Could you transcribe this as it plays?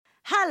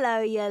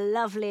Hello, you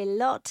lovely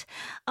lot.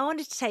 I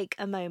wanted to take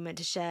a moment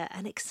to share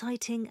an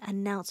exciting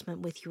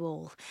announcement with you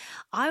all.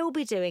 I will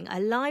be doing a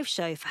live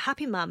show for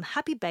Happy Mum,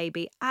 Happy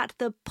Baby at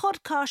the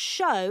podcast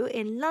show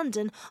in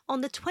London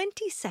on the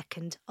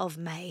 22nd of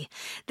May.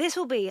 This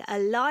will be a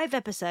live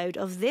episode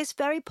of this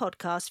very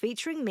podcast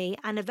featuring me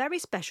and a very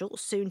special,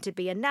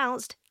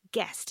 soon-to-be-announced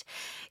guest.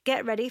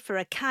 Get ready for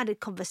a candid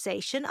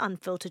conversation,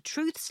 unfiltered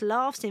truths,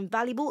 laughs,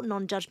 invaluable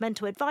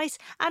non-judgmental advice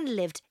and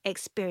lived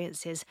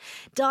experiences.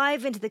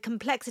 Dive into the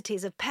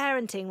complexities of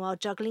parenting while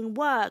juggling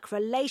work,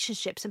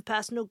 relationships and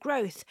personal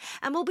growth,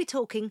 and we'll be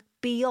talking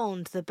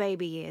beyond the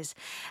baby years.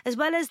 As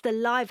well as the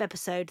live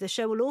episode, the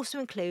show will also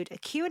include a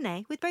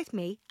Q&A with both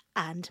me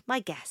and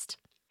my guest.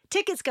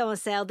 Tickets go on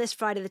sale this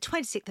Friday the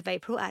 26th of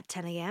April at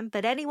 10 a.m,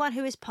 but anyone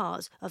who is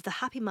part of the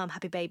Happy Mum,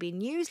 Happy Baby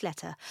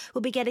newsletter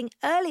will be getting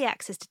early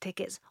access to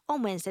tickets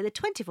on Wednesday the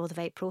 24th of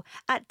April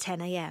at 10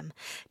 a.m.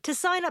 To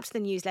sign up to the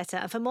newsletter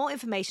and for more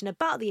information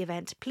about the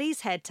event,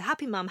 please head to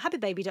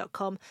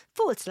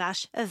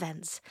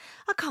happymumhappybaby.com/events.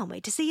 I can't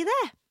wait to see you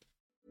there.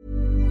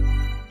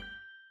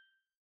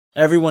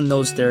 Everyone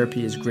knows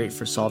therapy is great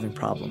for solving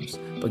problems,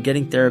 but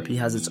getting therapy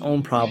has its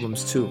own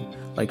problems too,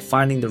 like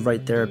finding the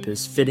right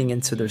therapist, fitting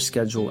into their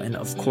schedule, and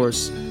of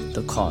course,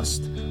 the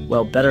cost.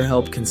 Well,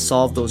 BetterHelp can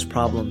solve those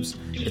problems.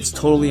 It's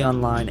totally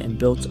online and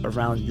built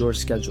around your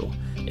schedule.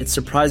 It's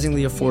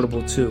surprisingly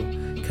affordable too.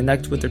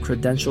 Connect with a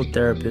credentialed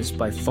therapist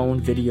by phone,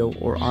 video,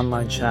 or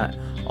online chat,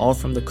 all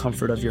from the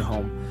comfort of your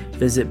home.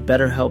 Visit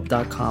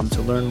BetterHelp.com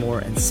to learn more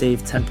and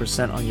save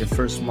 10% on your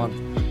first month.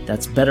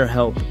 That's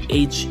BetterHelp,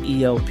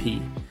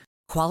 H-E-L-P.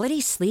 Quality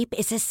sleep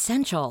is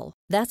essential.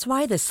 That's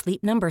why the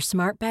Sleep Number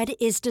Smart Bed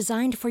is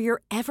designed for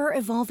your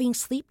ever-evolving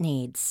sleep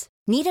needs.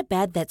 Need a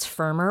bed that's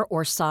firmer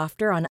or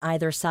softer on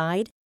either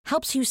side?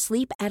 Helps you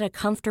sleep at a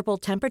comfortable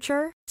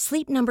temperature?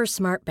 Sleep Number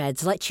Smart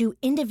Beds let you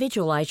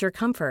individualize your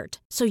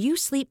comfort, so you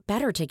sleep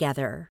better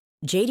together.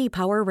 J.D.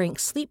 Power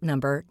ranks Sleep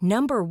Number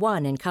number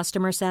 1 in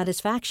customer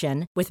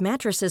satisfaction with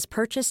mattresses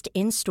purchased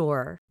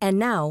in-store. And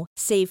now,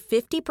 save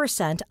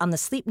 50% on the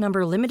Sleep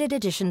Number Limited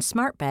Edition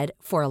Smart Bed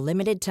for a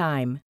limited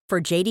time. For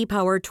J.D.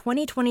 Power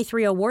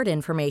 2023 award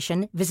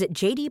information, visit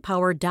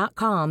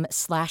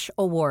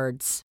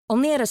jdpower.com/awards.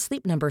 Only at a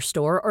Sleep Number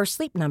store or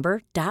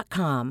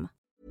sleepnumber.com.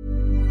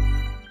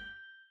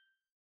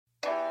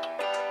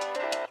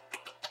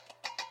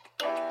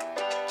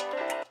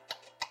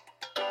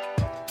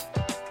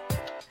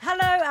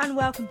 Hello and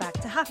welcome back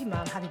to Happy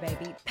Mum, Happy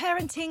Baby,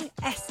 Parenting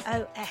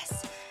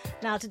SOS.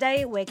 Now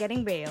today we're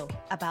getting real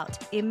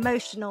about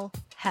emotional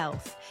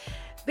health.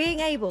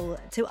 Being able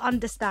to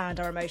understand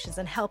our emotions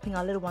and helping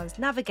our little ones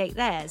navigate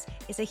theirs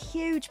is a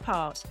huge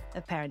part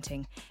of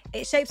parenting.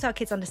 It shapes our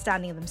kids'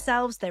 understanding of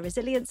themselves, their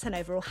resilience and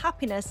overall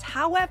happiness.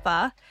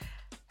 However,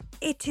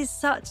 it is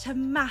such a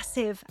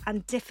massive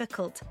and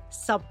difficult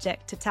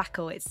subject to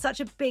tackle. It's such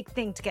a big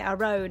thing to get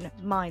our own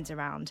minds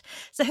around.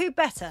 So who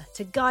better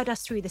to guide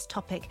us through this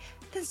topic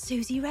than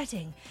Suzy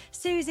Redding?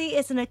 Suzy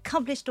is an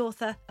accomplished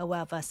author, a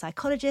well-versed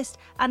psychologist,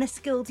 and a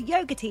skilled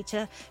yoga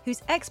teacher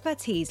whose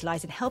expertise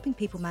lies in helping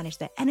people manage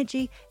their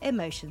energy,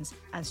 emotions,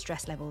 and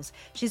stress levels.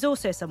 She's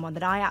also someone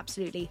that I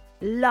absolutely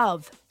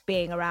love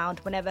being around.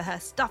 Whenever her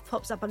stuff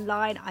pops up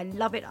online, I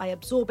love it, I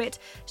absorb it.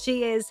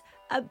 She is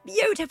a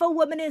beautiful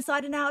woman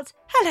inside and out.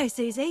 Hello,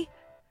 Suzy.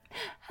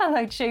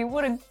 Hello, Chi.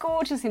 What a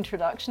gorgeous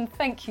introduction.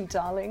 Thank you,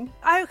 darling.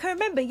 I can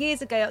remember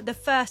years ago, the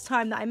first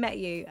time that I met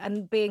you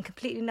and being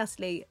completely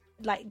nuttily,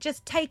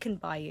 just taken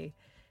by you.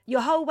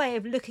 Your whole way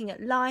of looking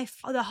at life,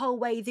 or the whole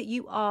way that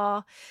you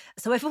are.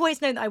 So I've always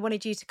known that I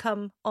wanted you to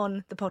come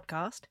on the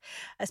podcast,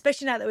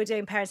 especially now that we're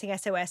doing Parenting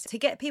SOS, to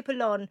get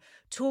people on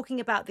talking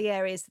about the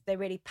areas that they're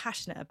really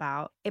passionate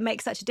about. It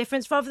makes such a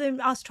difference rather than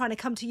us trying to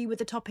come to you with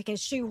the topic and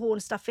shoehorn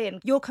stuff in.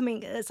 You're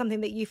coming at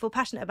something that you feel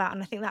passionate about,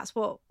 and I think that's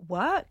what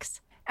works.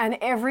 And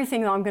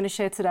everything that I'm going to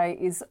share today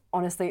is,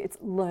 honestly, it's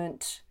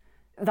learnt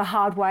the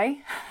hard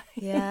way.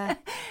 Yeah.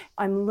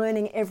 I'm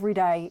learning every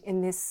day in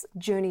this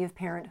journey of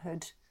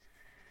parenthood.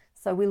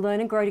 So we learn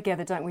and grow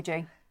together, don't we, G?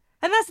 And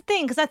that's the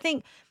thing, because I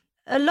think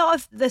a lot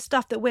of the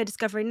stuff that we're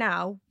discovering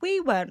now,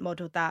 we weren't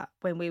modelled that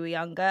when we were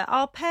younger.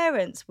 Our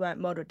parents weren't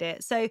modelled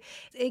it. So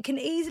it can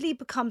easily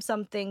become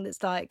something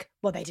that's like,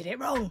 well, they did it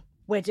wrong.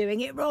 We're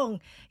doing it wrong.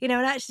 And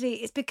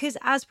actually it's because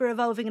as we're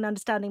evolving and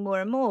understanding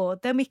more and more,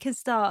 then we can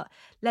start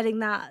letting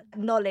that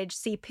knowledge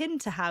seep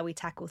into how we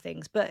tackle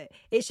things. But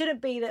it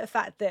shouldn't be the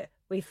fact that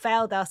we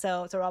failed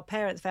ourselves or our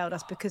parents failed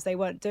us because they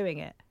weren't doing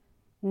it.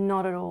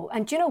 Not at all.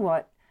 And do you know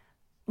what?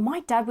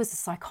 My dad was a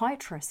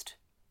psychiatrist,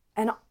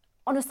 and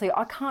honestly,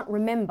 I can't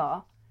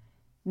remember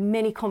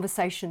many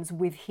conversations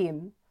with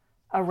him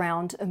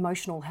around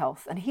emotional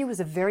health. And he was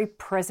a very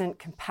present,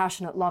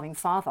 compassionate, loving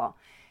father.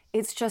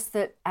 It's just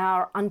that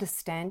our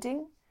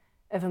understanding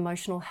of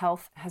emotional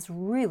health has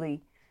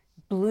really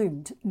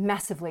bloomed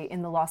massively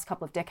in the last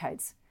couple of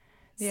decades.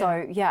 Yeah.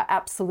 So yeah,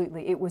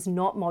 absolutely. It was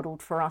not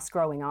modelled for us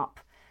growing up.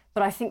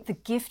 But I think the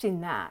gift in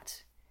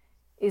that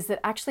is that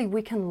actually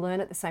we can learn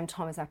at the same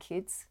time as our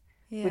kids.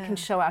 Yeah. We can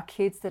show our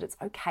kids that it's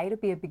okay to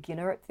be a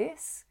beginner at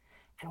this,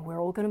 and we're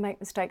all going to make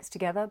mistakes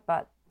together,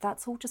 but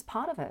that's all just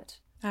part of it.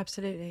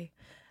 Absolutely.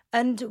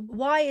 And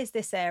why is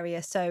this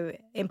area so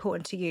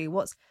important to you?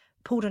 What's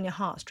pulled on your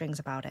heartstrings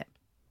about it?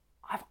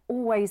 I've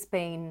always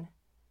been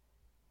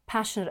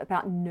passionate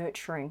about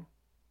nurturing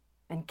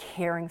and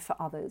caring for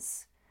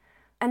others.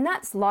 And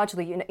that's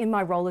largely, in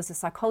my role as a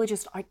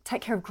psychologist, I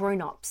take care of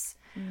grown-ups.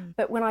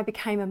 But when I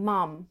became a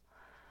mum,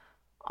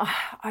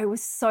 I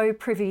was so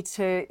privy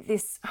to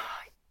this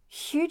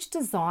huge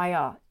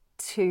desire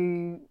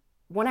to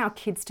want our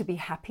kids to be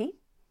happy.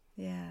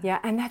 Yeah,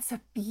 and that's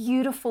a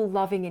beautiful,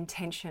 loving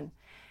intention.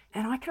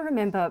 And I can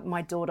remember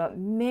my daughter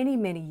many,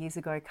 many years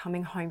ago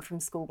coming home from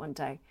school one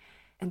day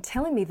and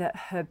telling me that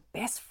her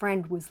best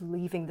friend was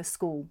leaving the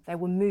school. They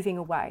were moving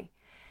away.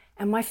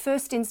 And my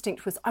first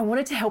instinct was I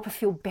wanted to help her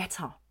feel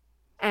better.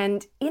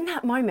 And in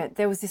that moment,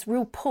 there was this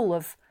real pull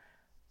of,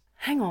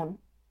 hang on,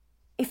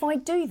 if I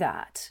do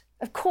that,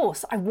 of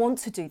course I want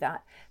to do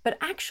that, but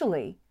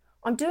actually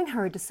I'm doing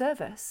her a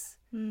disservice.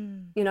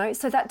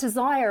 So that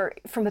desire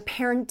from a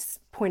parent's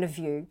point of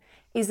view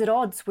is at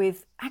odds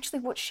with actually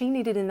what she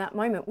needed in that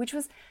moment, which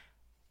was,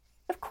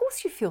 of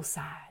course you feel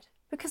sad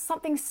because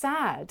something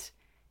sad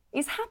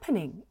is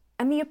happening.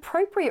 And the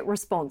appropriate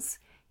response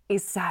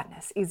is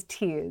sadness, is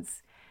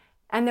tears.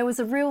 And there was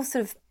a real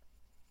sort of,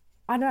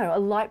 a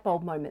light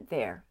bulb moment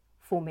there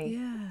for me.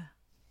 Yeah.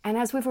 And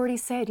as we've already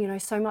said,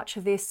 so much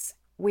of this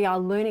we are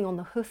learning on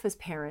the hoof as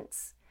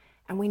parents,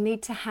 and we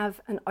need to have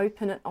an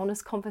open and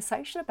honest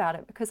conversation about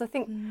it, because I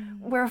think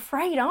we're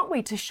afraid, aren't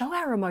we, to show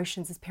our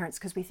emotions as parents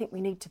because we think we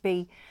need to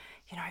be,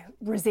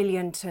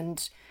 resilient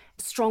and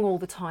strong all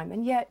the time.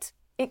 And yet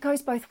it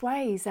goes both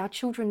ways. Our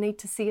children need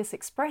to see us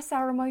express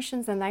our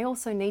emotions, and they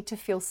also need to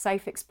feel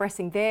safe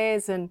expressing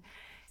theirs. And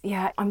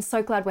yeah, I'm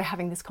so glad we're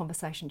having this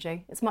conversation,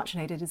 G. It's much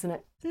needed, isn't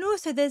it? And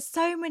also there's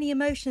so many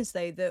emotions,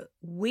 though, that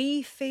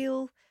we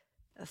feel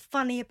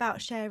funny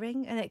about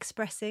sharing and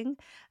expressing.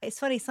 It's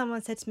funny,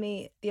 someone said to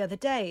me the other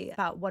day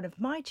about one of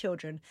my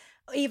children,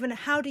 even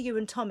how do you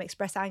and Tom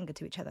express anger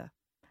to each other?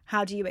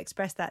 How do you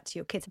express that to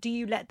your kids? Do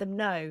you let them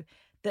know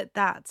that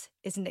that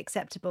is an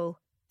acceptable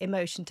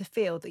emotion to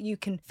feel, that you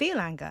can feel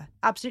anger?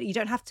 Absolutely. You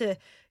don't have to,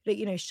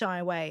 shy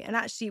away. And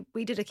actually,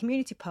 we did a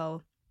community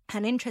poll,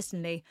 and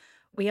interestingly,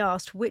 we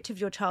asked which of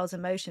your child's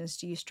emotions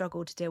do you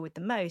struggle to deal with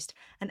the most?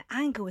 And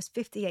anger was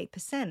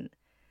 58%.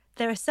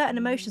 There are certain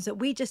emotions that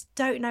we just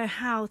don't know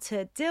how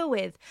to deal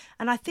with.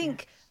 And I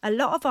think a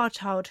lot of our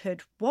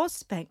childhood was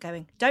spent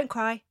going, don't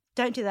cry,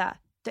 don't do that.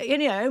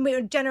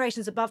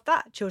 Generations above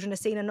that, children are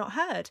seen and not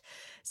heard.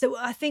 So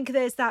I think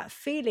there's that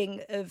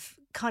feeling of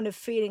kind of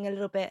feeling a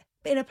little bit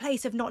in a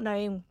place of not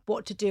knowing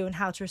what to do and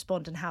how to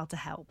respond and how to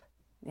help.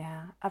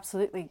 Yeah,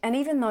 absolutely. And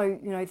even though,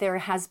 there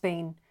has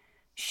been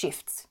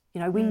shifts,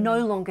 we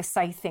no longer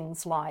say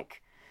things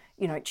like,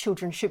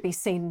 children should be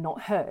seen,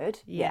 not heard.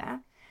 Yeah.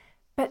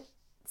 But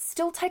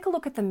still take a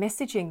look at the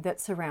messaging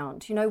that's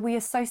around. We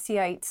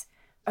associate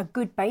a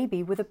good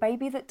baby with a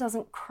baby that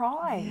doesn't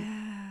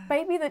cry,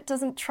 baby that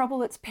doesn't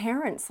trouble its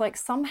parents. Like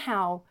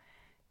somehow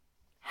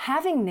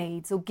having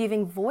needs or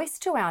giving voice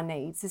to our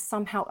needs is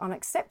somehow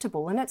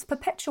unacceptable. And it's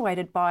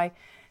perpetuated by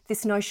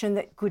this notion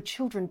that good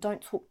children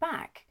don't talk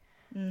back.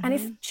 And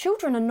if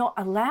children are not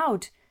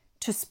allowed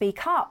to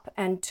speak up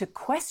and to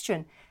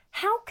question,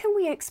 how can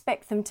we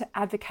expect them to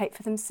advocate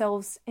for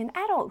themselves in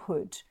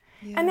adulthood?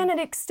 Yeah. And then it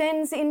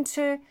extends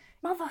into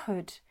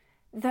motherhood,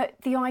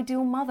 that the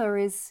ideal mother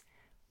is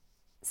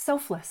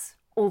selfless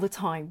all the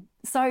time.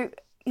 So,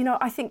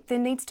 I think there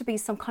needs to be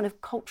some kind of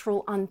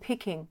cultural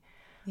unpicking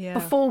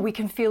before we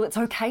can feel it's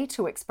okay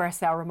to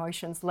express our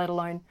emotions, let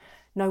alone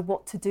know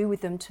what to do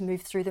with them to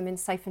move through them in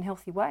safe and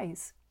healthy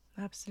ways.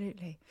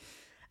 Absolutely.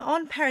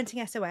 On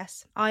Parenting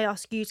SOS, I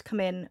ask you to come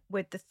in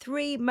with the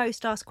 3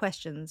 most asked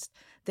questions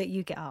that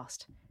you get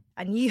asked.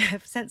 And you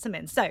have sent some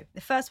in. So the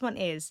first one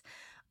is,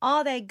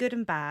 are there good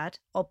and bad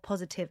or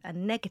positive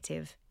and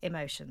negative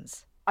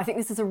emotions? I think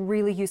this is a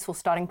really useful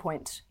starting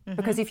point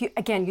because if you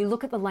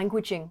look at the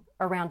languaging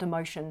around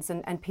emotions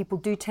and people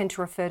do tend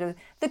to refer to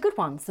the good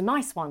ones, the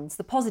nice ones,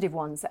 the positive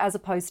ones, as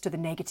opposed to the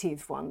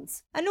negative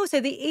ones. And also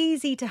the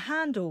easy to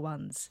handle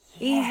ones,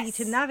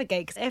 easy to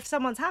navigate. Because if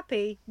someone's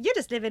happy, you're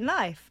just living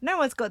life. No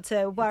one's got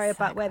to worry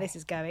about where this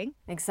is going.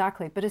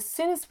 Exactly. But as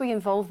soon as we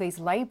involve these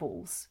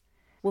labels,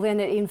 well,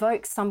 then it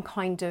invokes some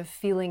kind of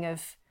feeling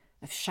of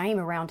shame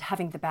around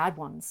having the bad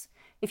ones.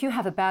 If you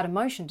have a bad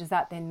emotion, does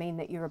that then mean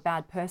that you're a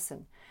bad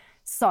person?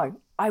 So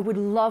I would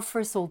love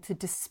for us all to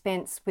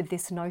dispense with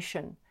this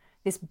notion,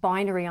 this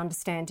binary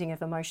understanding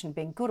of emotion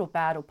being good or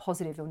bad or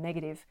positive or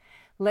negative.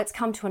 Let's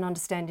come to an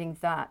understanding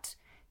that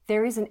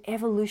there is an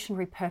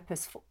evolutionary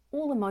purpose for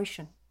all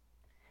emotion.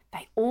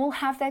 They all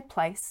have their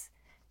place.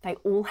 They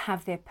all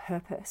have their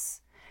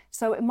purpose.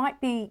 So it might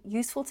be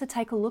useful to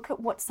take a look at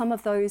what some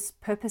of those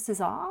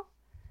purposes are.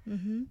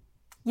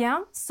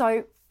 Yeah,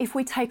 so if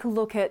we take a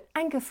look at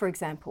anger, for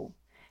example.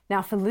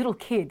 Now, for little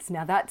kids,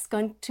 that's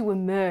going to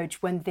emerge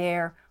when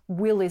their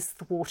will is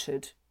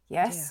thwarted,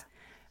 yes?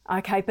 Yeah.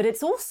 Okay, but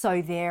it's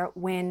also there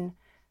when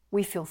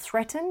we feel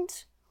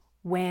threatened,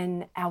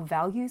 when our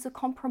values are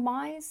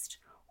compromised,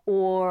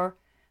 or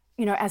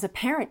as a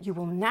parent, you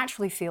will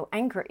naturally feel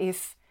anger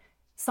if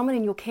someone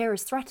in your care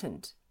is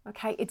threatened.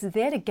 Okay, it's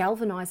there to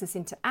galvanize us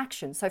into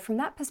action. So from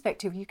that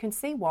perspective, you can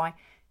see why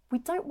we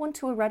don't want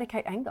to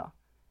eradicate anger,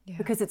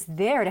 because it's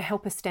there to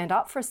help us stand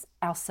up for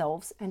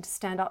ourselves and to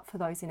stand up for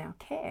those in our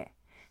care.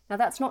 Now,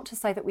 that's not to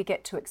say that we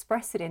get to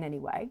express it in any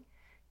way,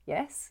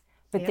 yes,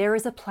 but there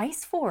is a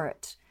place for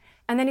it.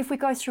 And then if we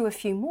go through a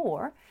few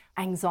more,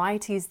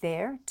 anxiety is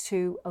there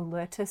to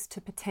alert us to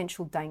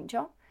potential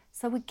danger.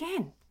 So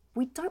again,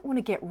 we don't want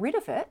to get rid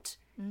of it.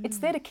 It's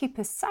there to keep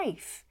us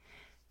safe.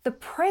 The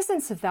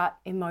presence of that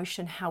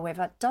emotion,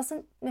 however,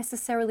 doesn't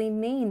necessarily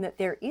mean that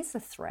there is a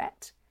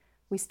threat.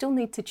 We still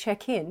need to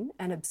check in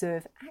and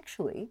observe,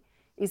 actually,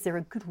 is there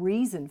a good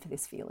reason for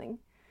this feeling?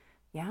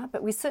 Yeah,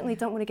 but we certainly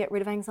don't want to get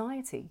rid of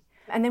anxiety.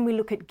 And then we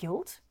look at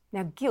guilt.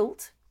 Now,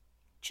 guilt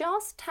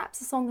just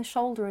taps us on the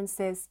shoulder and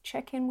says,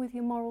 check in with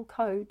your moral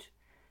code.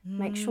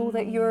 Make sure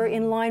that you're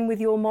in line with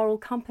your moral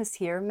compass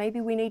here.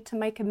 Maybe we need to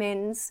make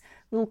amends,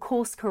 a little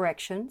course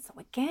correction. So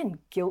again,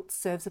 guilt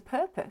serves a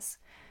purpose.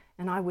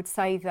 And I would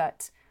say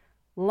that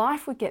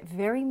life would get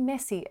very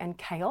messy and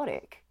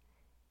chaotic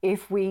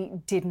if we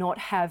did not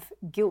have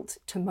guilt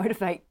to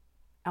motivate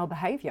our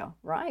behavior,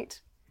 right?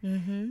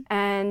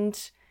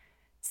 And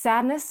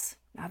sadness,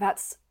 now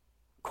that's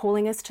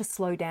calling us to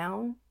slow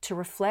down, to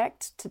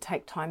reflect, to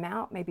take time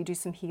out, maybe do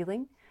some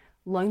healing.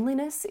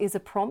 Loneliness is a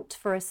prompt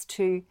for us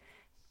to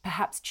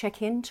perhaps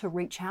check in, to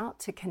reach out,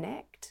 to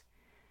connect.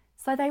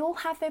 So they all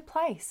have their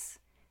place.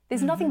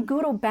 There's nothing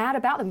good or bad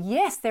about them.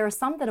 Yes, there are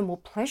some that are more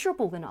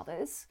pleasurable than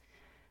others,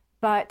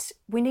 but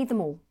we need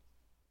them all.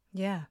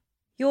 Yeah.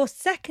 Your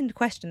second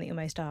question that you're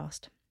most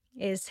asked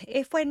is,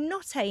 if we're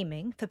not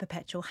aiming for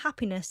perpetual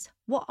happiness,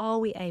 what are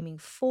we aiming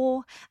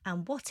for,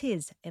 and what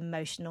is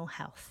emotional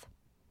health?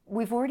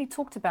 We've already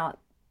talked about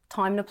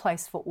time and a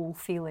place for all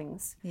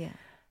feelings. Yeah.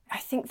 I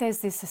think there's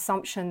this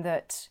assumption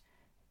that,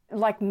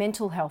 like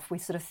mental health, we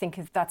sort of think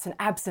of that's an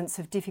absence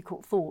of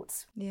difficult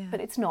thoughts,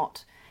 but it's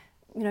not.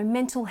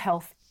 Mental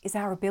health is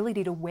our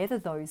ability to weather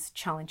those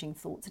challenging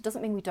thoughts. It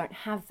doesn't mean we don't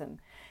have them.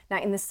 Now,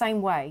 in the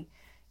same way,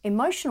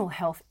 emotional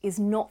health is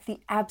not the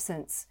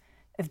absence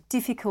of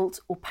difficult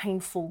or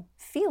painful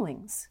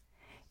feelings.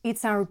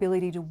 It's our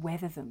ability to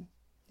weather them.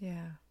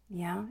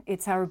 Yeah,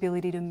 it's our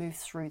ability to move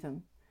through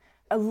them.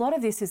 A lot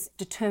of this is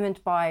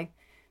determined by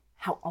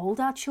how old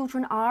our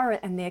children are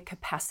and their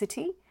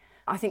capacity.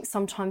 I think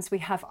sometimes we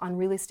have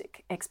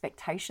unrealistic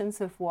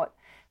expectations of what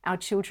our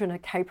children are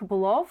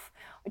capable of.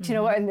 Do you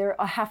know what? And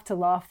I have to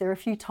laugh. There are a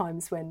few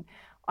times when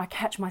I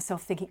catch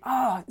myself thinking,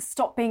 oh,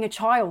 stop being a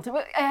child.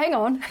 Hang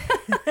on.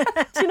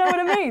 Do you know what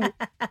I mean?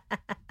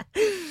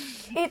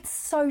 It's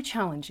so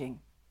challenging.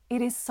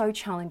 It is so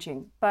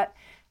challenging. But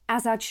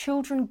as our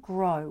children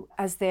grow,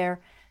 as their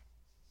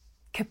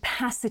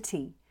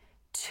capacity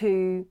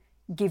to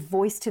give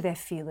voice to their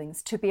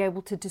feelings, to be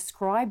able to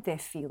describe their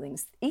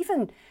feelings,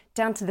 even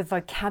down to the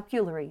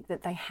vocabulary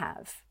that they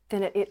have,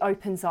 then it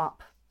opens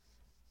up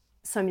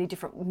so many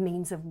different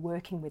means of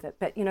working with it.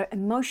 But,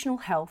 emotional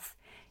health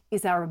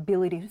is our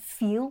ability to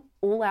feel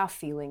all our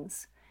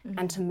feelings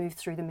and to move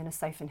through them in a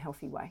safe and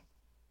healthy way.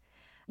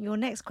 Your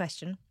next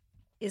question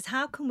is,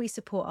 how can we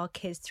support our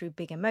kids through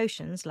big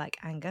emotions like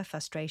anger,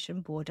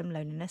 frustration, boredom,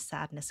 loneliness,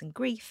 sadness and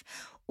grief?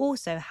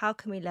 Also, how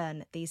can we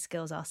learn these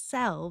skills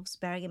ourselves,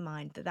 bearing in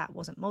mind that that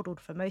wasn't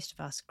modelled for most of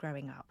us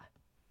growing up?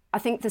 I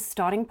think the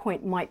starting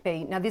point might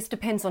be, now this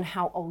depends on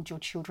how old your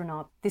children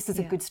are. This is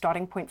a good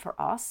starting point for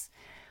us.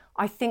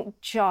 I think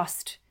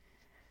just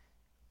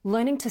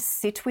learning to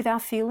sit with our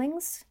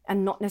feelings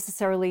and not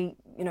necessarily,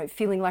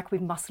 feeling like we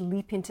must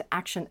leap into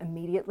action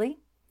immediately.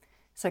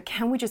 So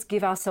can we just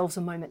give ourselves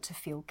a moment to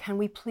feel? Can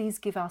we please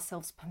give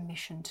ourselves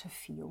permission to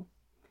feel?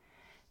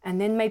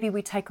 And then maybe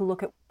we take a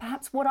look at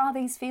perhaps what are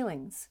these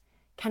feelings?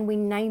 Can we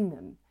name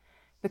them?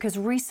 Because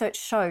research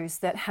shows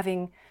that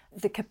having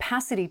the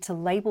capacity to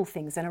label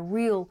things and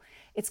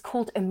it's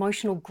called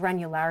emotional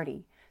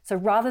granularity. So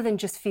rather than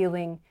just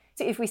feeling,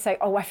 if we say,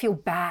 oh, I feel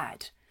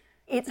bad,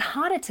 it's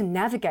harder to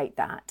navigate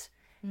that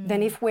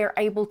than if we're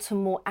able to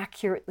more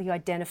accurately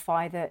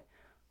identify that,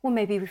 well,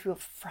 maybe we feel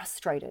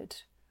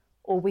frustrated,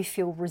 or we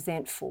feel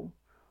resentful,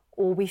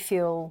 or we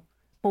feel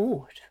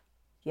bored,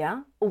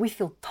 or we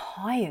feel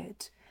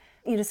tired.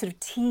 Sort of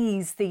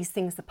tease these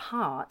things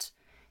apart,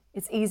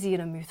 it's easier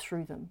to move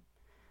through them.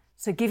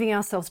 So giving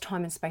ourselves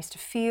time and space to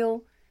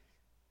feel,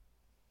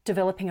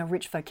 developing a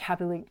rich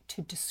vocabulary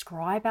to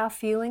describe our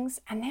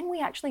feelings, and then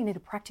we actually need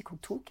a practical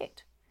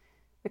toolkit.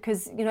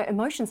 Because,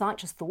 emotions aren't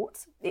just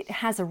thoughts. It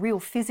has a real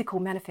physical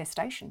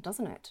manifestation,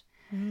 doesn't it?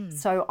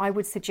 So I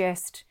would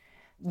suggest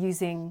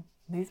using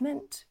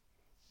movement,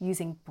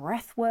 using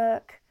breath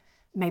work,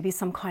 maybe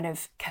some kind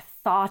of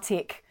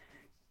cathartic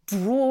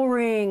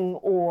drawing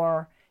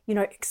or,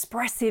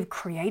 expressive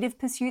creative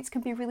pursuits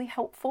can be really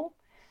helpful.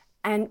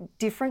 And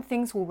different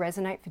things will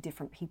resonate for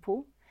different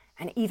people.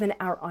 And even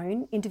our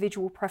own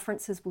individual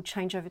preferences will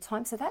change over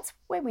time. So that's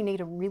where we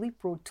need a really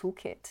broad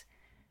toolkit.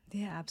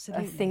 Yeah,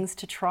 absolutely. Of things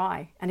to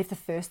try. And if the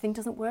first thing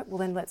doesn't work, well,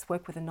 then let's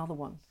work with another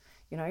one.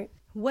 you know.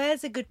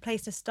 Where's a good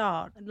place to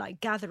start,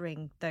 like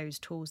gathering those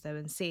tools though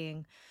and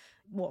seeing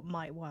what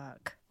might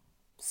work?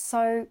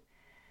 So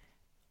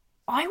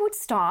I would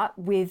start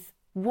with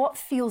what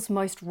feels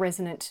most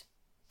resonant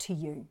to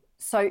you.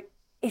 So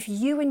if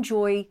you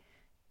enjoy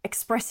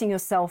expressing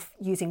yourself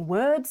using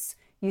words,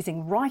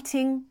 using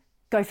writing,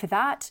 go for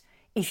that.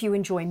 If you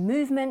enjoy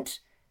movement,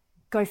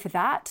 go for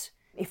that.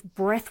 If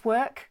breath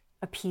work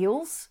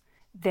appeals,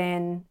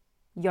 then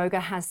yoga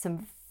has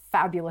some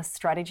fabulous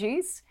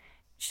strategies.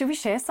 Should we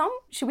share some?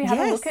 Should we have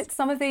a look at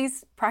some of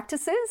these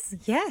practices?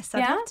 Yes,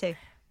 I'd love to.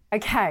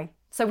 Okay,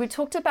 so we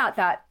talked about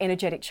that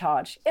energetic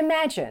charge.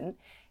 Imagine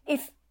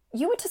if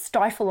you were to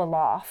stifle a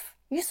laugh,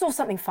 you saw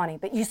something funny,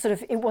 but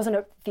it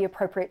wasn't the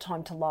appropriate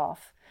time to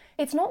laugh.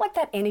 It's not like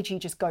that energy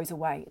just goes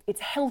away.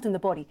 It's held in the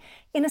body.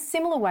 In a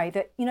similar way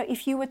that,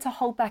 if you were to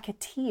hold back a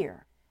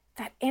tear,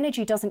 that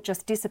energy doesn't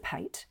just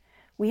dissipate.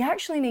 We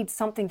actually need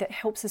something that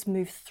helps us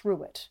move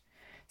through it.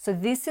 So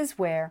this is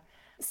where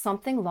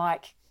something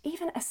like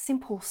even a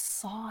simple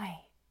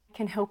sigh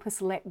can help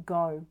us let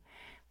go.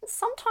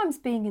 Sometimes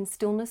being in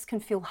stillness can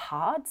feel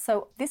hard.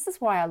 So this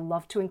is why I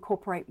love to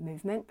incorporate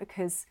movement,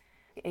 because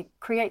it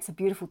creates a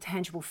beautiful,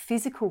 tangible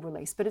physical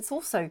release, but it's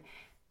also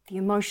the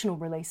emotional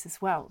release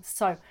as well.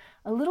 So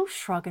a little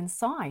shrug and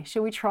sigh.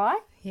 Shall we try?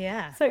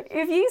 Yeah. So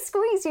if you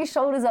squeeze your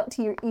shoulders up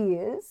to your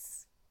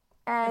ears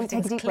and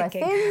take a deep breath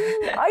in.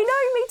 I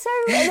know, me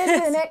too. And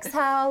then with an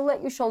exhale,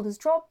 let your shoulders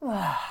drop.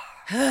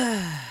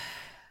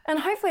 And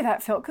hopefully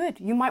that felt good.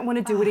 You might want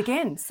to do it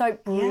again. So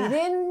breathe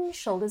in,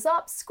 shoulders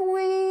up,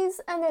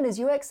 squeeze, and then as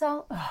you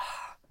exhale,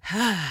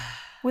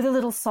 with a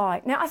little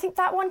sigh. Now, I think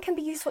that one can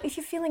be useful if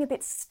you're feeling a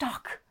bit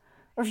stuck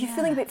or if you're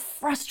feeling a bit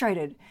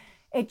frustrated.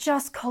 It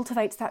just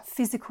cultivates that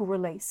physical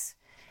release.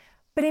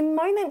 But in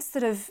moments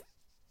that of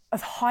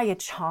higher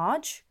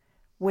charge,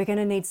 we're going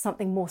to need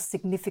something more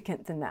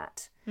significant than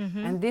that.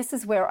 And this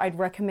is where I'd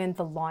recommend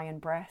the lion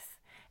breath.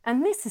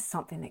 And this is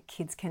something that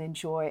kids can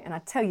enjoy. And I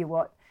tell you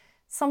what,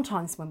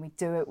 sometimes when we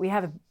do it, we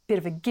have a bit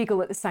of a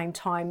giggle at the same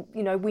time.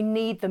 We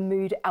need the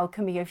mood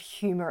alchemy of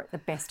humour at the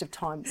best of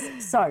times.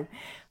 So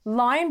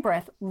lion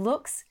breath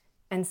looks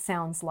and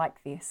sounds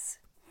like this.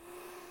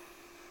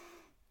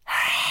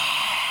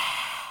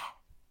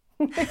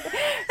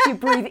 You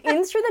breathe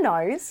in through the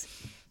nose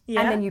and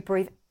then you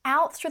breathe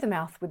out through the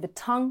mouth with the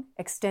tongue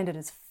extended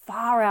as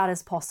far out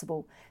as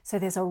possible. So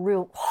there's a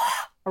real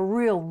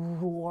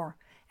roar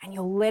and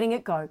you're letting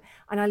it go.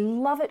 And I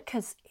love it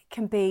because it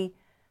can be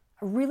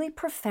a really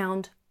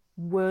profound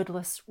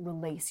wordless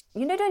release.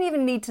 You don't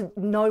even need to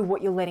know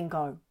what you're letting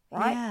go,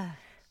 right? Yeah.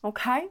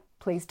 Okay?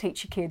 Please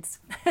teach your kids.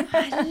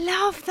 I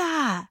love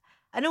that.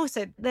 And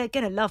also, they're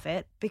going to love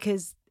it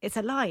because it's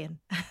a lion.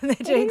 They're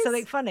doing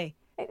something funny.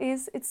 It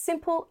is. It's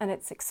simple and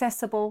it's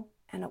accessible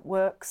and it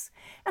works.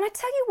 And I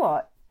tell you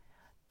what,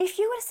 if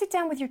you were to sit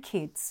down with your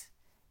kids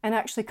and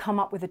actually come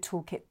up with a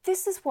toolkit,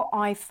 this is what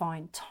I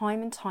find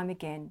time and time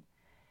again.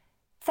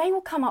 They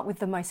will come up with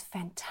the most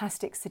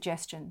fantastic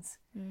suggestions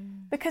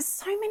because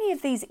so many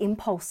of these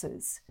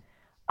impulses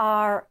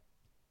they're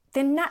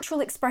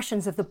natural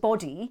expressions of the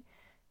body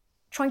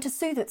trying to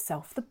soothe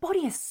itself. The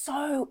body is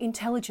so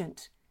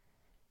intelligent.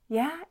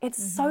 Yeah,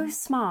 it's so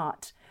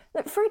smart.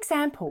 Look, for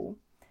example,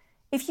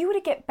 if you were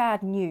to get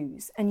bad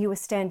news and you were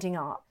standing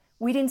up,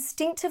 we'd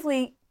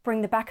instinctively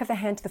bring the back of the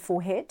hand to the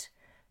forehead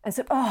and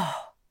say,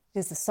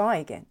 there's the sigh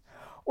again.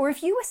 Or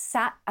if you were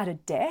sat at a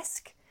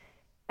desk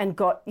and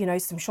got,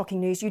 some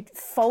shocking news, you'd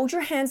fold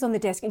your hands on the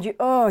desk and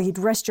you'd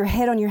rest your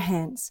head on your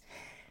hands.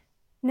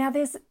 Now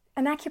there's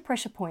an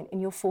acupressure point in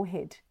your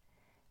forehead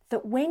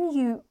that when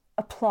you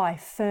apply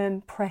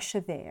firm pressure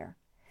there,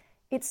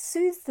 it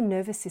soothes the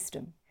nervous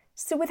system.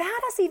 So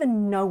without us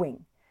even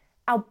knowing,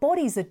 our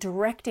bodies are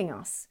directing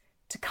us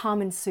to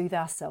calm and soothe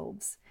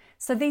ourselves.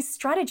 So these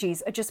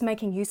strategies are just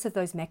making use of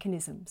those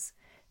mechanisms.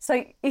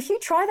 So if you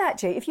try that,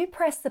 G, if you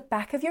press the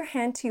back of your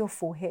hand to your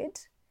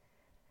forehead,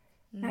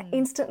 now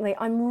instantly,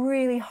 I'm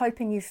really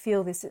hoping you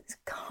feel this. It's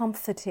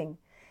comforting.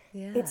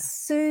 Yeah. It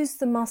soothes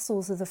the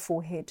muscles of the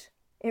forehead.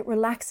 It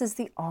relaxes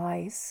the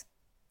eyes.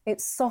 It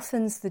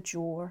softens the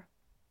jaw.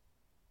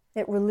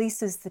 It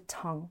releases the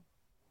tongue.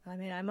 I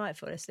mean, I might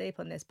fall asleep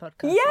on this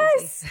podcast.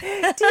 Yes! Suzy.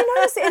 Do you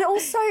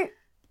notice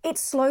it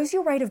slows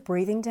your rate of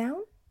breathing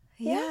down?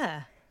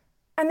 Yeah.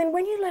 And then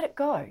when you let it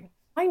go,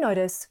 I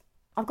notice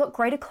I've got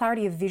greater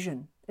clarity of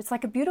vision. It's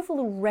like a beautiful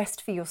little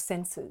rest for your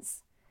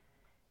senses.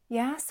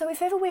 Yeah, so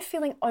if ever we're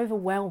feeling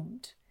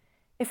overwhelmed,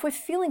 if we're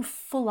feeling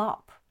full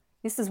up,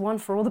 this is one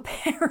for all the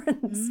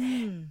parents.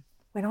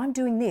 When I'm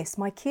doing this,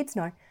 my kids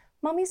know,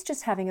 Mummy's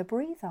just having a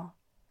breather.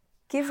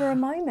 Give her a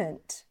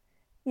moment.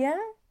 Yeah?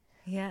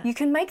 Yeah. You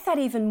can make that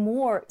even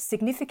more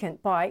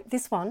significant by,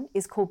 this one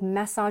is called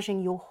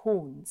massaging your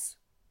horns.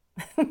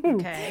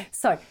 Okay.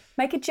 So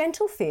make a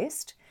gentle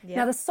fist. Yep.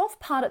 Now the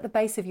soft part at the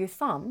base of your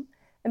thumb,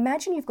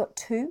 imagine you've got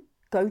two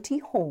goatee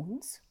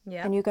horns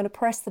and you're going to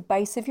press the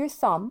base of your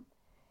thumb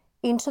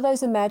into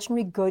those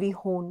imaginary goatee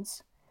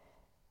horns.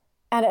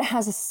 And it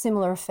has a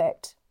similar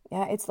effect.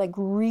 Yeah, it's like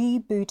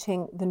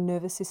rebooting the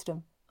nervous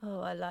system. Oh,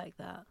 I like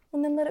that.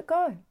 And then let it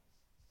go.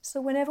 So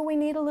whenever we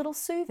need a little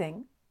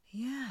soothing,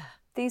 Yeah.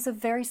 these are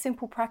very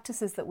simple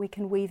practices that we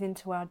can weave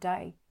into our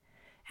day.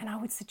 And I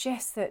would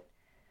suggest that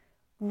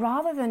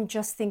rather than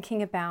just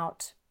thinking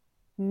about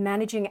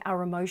managing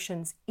our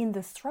emotions in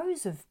the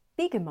throes of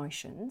big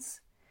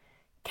emotions,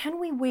 can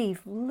we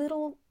weave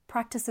little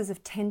practices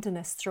of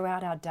tenderness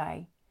throughout our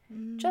day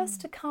just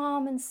to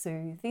calm and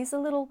soothe? These are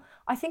little,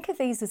 I think of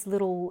these as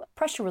little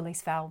pressure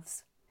release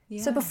valves.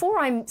 Yeah. So before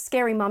I'm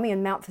scary mummy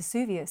and Mount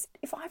Vesuvius,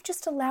 if I've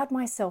just allowed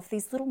myself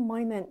these little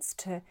moments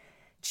to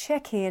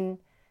check in,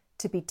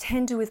 to be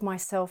tender with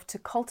myself, to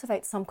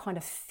cultivate some kind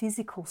of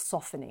physical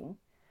softening,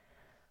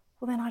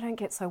 well, then I don't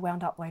get so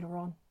wound up later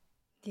on.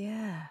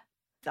 Yeah.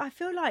 I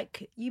feel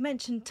like you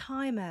mentioned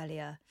time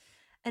earlier,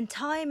 and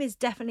time is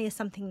definitely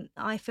something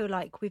I feel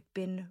like we've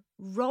been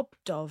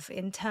robbed of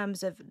in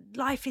terms of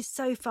life is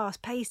so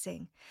fast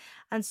pacing.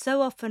 And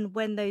so often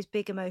when those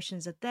big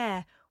emotions are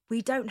there,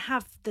 we don't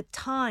have the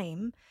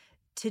time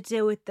to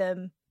deal with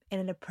them in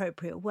an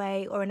appropriate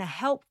way or in a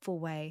helpful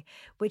way,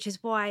 which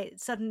is why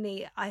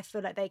suddenly I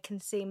feel like they can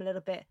seem a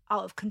little bit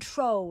out of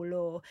control,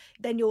 or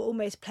then you're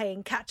almost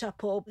playing catch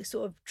up or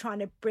sort of trying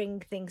to bring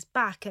things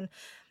back. And,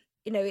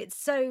 you know, it's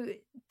so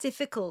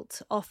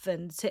difficult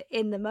often to,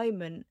 in the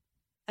moment,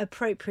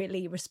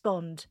 appropriately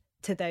respond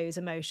to those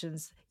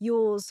emotions,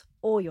 yours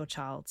or your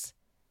child's.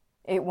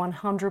 It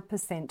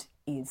 100%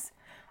 is.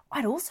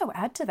 I'd also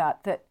add to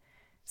that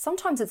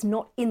sometimes it's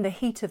not in the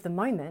heat of the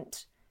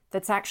moment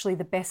that's actually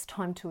the best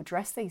time to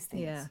address these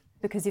things. Yeah.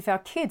 Because if our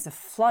kids are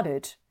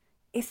flooded,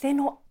 if they're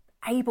not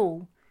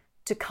able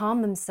to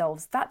calm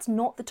themselves, that's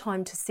not the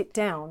time to sit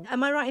down.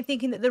 Am I right in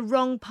thinking that the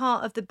wrong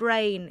part of the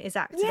brain is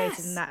activated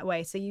Yes. in that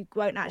way? So you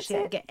won't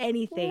actually get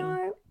anything.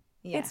 No,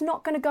 Yeah. it's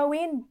not going to go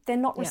in. They're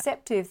not Yeah.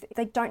 receptive.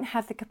 They don't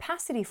have the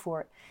capacity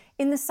for it.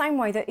 In the same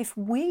way that if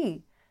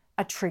we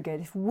are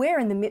triggered, if we're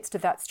in the midst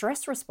of that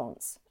stress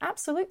response,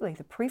 absolutely,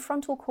 the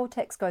prefrontal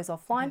cortex goes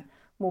offline,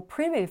 more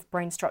primitive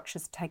brain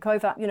structures take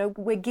over. You know,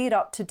 we're geared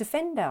up to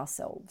defend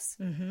ourselves.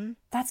 Mm-hmm.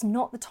 That's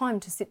not the time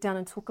to sit down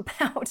and talk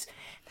about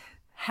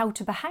how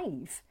to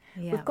behave.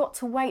 Yeah. We've got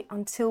to wait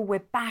until we're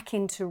back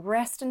into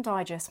rest and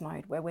digest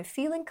mode, where we're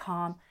feeling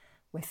calm,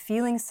 we're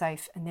feeling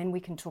safe, and then we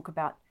can talk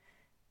about,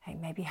 hey,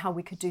 maybe how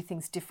we could do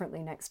things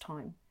differently next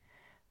time.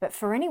 But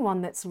for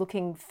anyone that's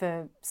looking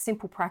for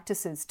simple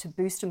practices to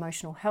boost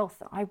emotional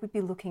health, I would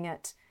be looking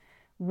at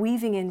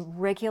weaving in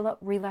regular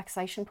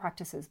relaxation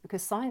practices,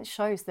 because science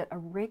shows that a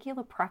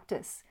regular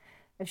practice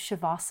of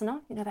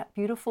Shavasana, you know, that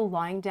beautiful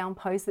lying down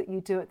pose that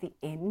you do at the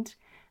end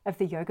of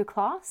the yoga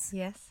class,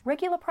 Yes.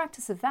 regular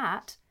practice of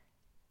that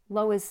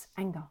lowers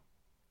anger,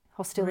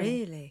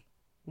 hostility. Really?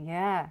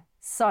 Yeah.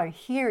 So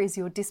here is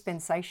your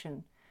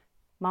dispensation.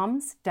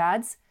 Mums,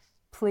 dads,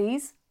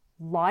 please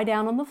lie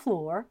down on the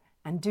floor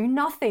and do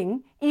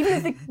nothing.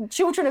 Even if the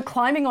children are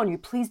climbing on you,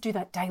 please do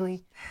that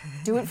daily.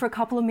 Do it for a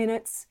couple of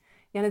minutes.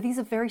 You know, these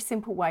are very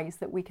simple ways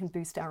that we can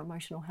boost our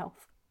emotional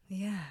health.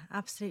 Yeah,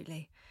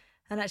 absolutely.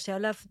 And actually, I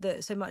love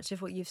that so much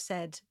of what you've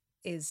said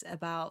is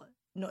about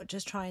not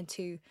just trying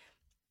to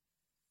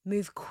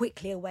move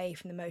quickly away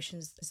from the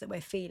emotions that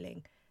we're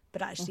feeling,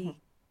 but actually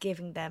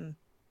giving them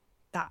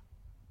that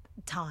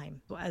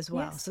time as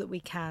well, Yes. so that we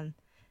can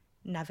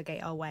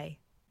navigate our way.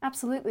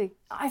 Absolutely.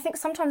 I think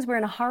sometimes we're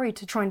in a hurry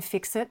to try and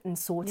fix it and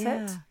sort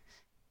it.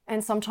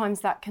 And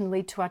sometimes that can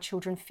lead to our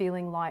children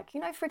feeling like, you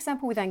know, for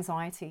example, with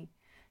anxiety,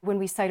 when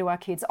we say to our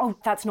kids, oh,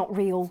 that's not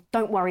real,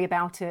 don't worry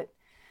about it.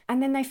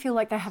 And then they feel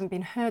like they haven't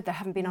been heard, they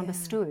haven't been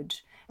understood.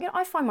 You know,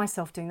 I find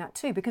myself doing that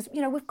too, because,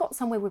 you know, we've got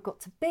somewhere we've got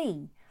to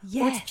be.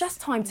 Or it's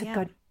just time to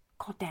go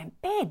goddamn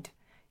bed.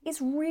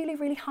 It's really,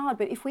 really hard.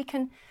 But if we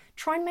can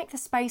try and make the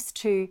space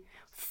to,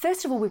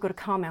 first of all, we've got to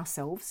calm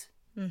ourselves,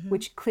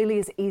 which clearly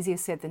is easier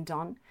said than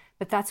done.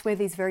 But that's where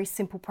these very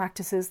simple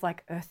practices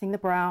like earthing the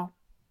brow,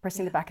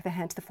 pressing the back of the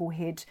hand to the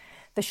forehead,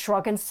 the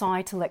shrug and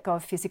sigh to let go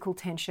of physical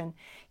tension,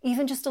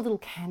 even just a little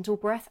candle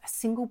breath, a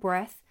single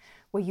breath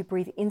where you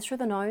breathe in through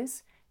the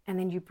nose and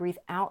then you breathe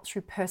out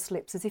through pursed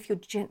lips as if you're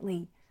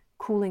gently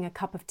cooling a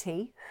cup of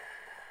tea.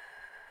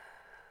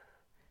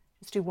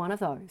 Let's do one of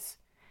those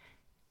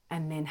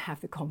and then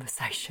have the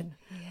conversation,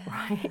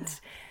 right?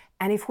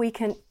 And if we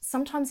can,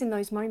 sometimes in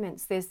those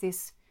moments, there's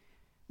this,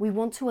 we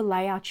want to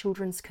allay our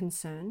children's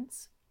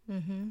concerns,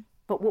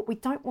 but what we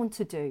don't want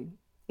to do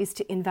is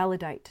to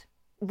invalidate.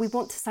 We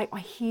want to say, I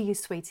hear you,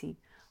 sweetie.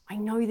 I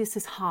know this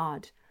is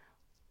hard.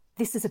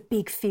 This is a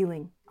big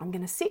feeling. I'm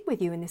going to sit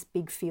with you in this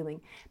big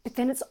feeling. But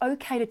then it's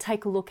okay to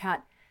take a look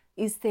at,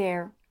 is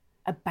there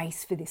a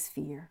base for this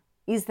fear?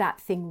 Is that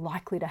thing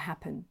likely to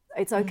happen?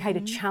 It's okay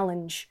to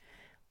challenge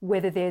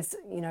whether there's,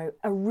 you know,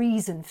 a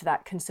reason for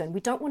that concern. We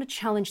don't want to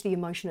challenge the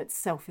emotion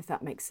itself, if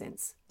that makes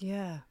sense.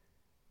 Yeah,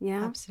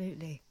 Yeah.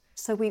 absolutely.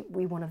 So we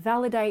want to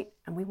validate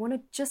and we want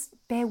to just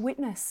bear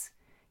witness.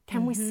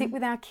 Can we sit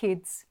with our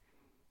kids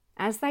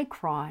as they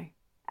cry,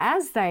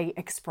 as they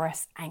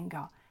express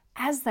anger,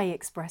 as they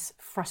express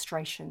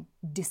frustration,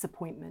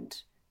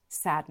 disappointment,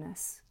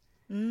 sadness?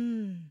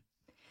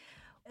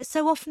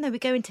 So often, though, we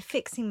go into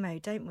fixing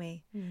mode, don't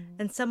we?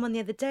 And someone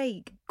the other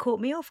day caught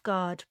me off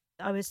guard.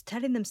 I was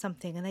telling them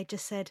something and they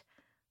just said,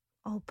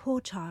 "Oh, poor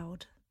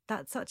child,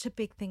 that's such a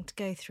big thing to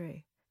go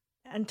through."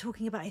 And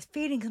talking about his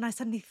feelings. And I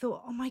suddenly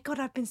thought, oh my God,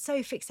 I've been so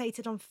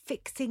fixated on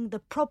fixing the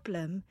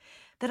problem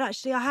that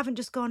actually I haven't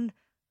just gone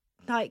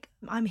like,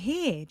 I'm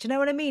here. Do you know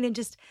what I mean? And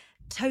just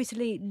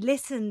totally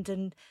listened.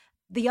 And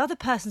the other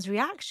person's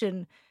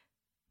reaction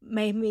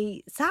made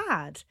me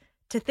sad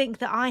to think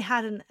that I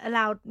hadn't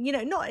allowed,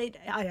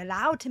 I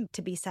allowed him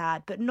to be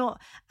sad, but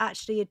not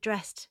actually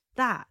addressed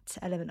that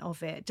element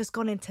of it, just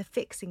gone into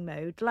fixing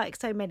mode like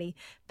so many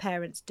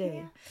parents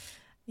do.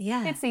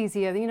 Yeah. It's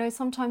easier.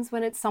 Sometimes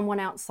when it's someone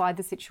outside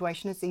the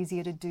situation, it's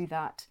easier to do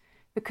that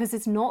because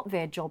it's not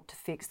their job to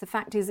fix. The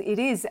fact is, it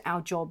is our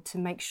job to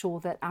make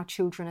sure that our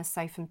children are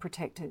safe and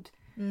protected,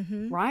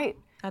 right?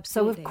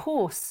 Absolutely. So, of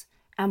course,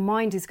 our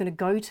mind is going to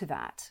go to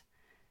that.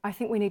 I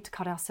think we need to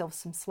cut ourselves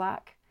some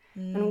slack.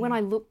 And when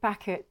I look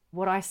back at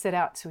what I set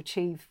out to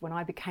achieve when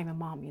I became a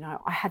mum,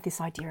 I had this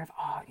idea of,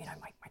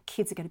 my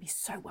kids are going to be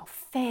so well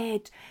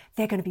fed,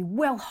 they're going to be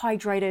well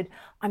hydrated,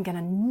 I'm going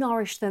to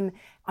nourish them,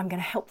 I'm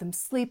going to help them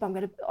sleep,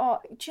 do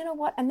you know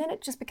what? And then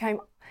it just became,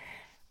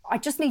 I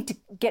just need to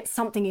get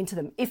something into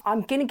them. If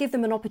I'm going to give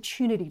them an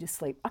opportunity to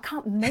sleep, I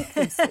can't make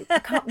them sleep. I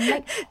can't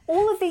make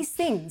all of these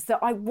things that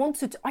I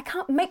wanted, I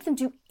can't make them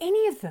do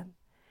any of them.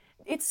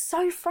 It's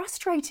so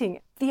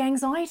frustrating, the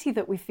anxiety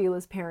that we feel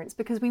as parents,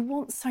 because we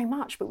want so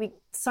much, but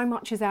so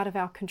much is out of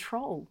our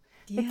control.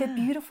 But they're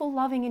beautiful,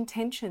 loving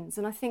intentions.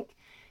 And I think it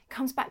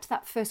comes back to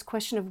that first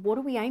question of what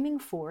are we aiming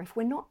for? If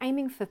we're not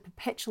aiming for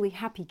perpetually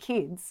happy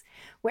kids,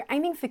 we're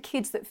aiming for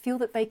kids that feel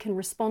that they can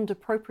respond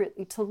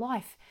appropriately to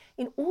life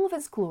in all of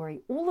its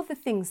glory, all of the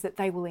things that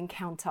they will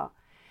encounter.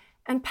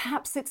 And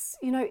perhaps it's,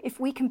 if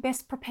we can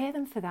best prepare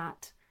them for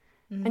that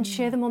and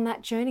share them on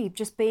that journey,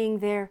 just being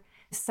their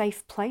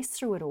safe place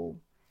through it all.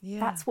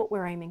 Yeah. That's what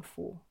we're aiming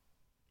for.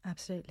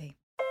 Absolutely.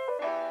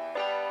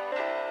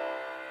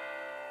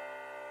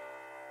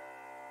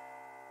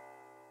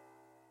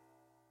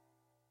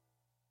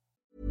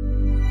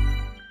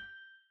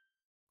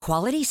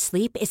 Quality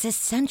sleep is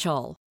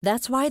essential.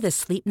 That's why the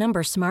Sleep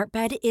Number Smart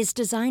Bed is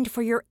designed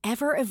for your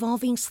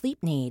ever-evolving sleep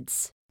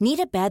needs. Need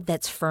a bed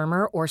that's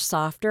firmer or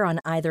softer on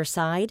either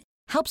side?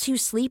 Helps you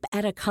sleep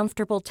at a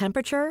comfortable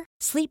temperature?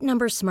 Sleep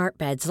Number Smart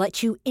Beds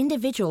let you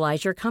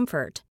individualize your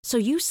comfort so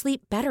you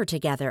sleep better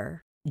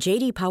together.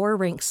 J.D. Power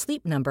ranks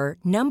Sleep Number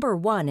number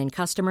 1 in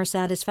customer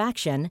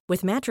satisfaction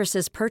with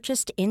mattresses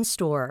purchased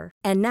in-store.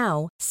 And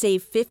now,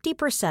 save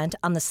 50%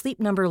 on the Sleep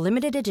Number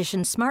Limited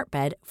Edition Smart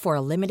Bed for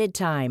a limited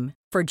time.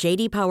 For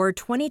J.D. Power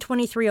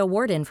 2023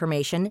 award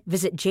information,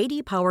 visit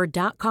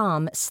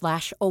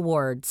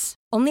jdpower.com/awards.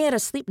 Only at a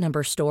Sleep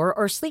Number store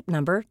or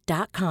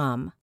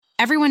sleepnumber.com.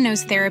 Everyone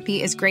knows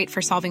therapy is great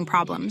for solving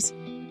problems,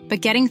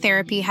 but getting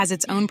therapy has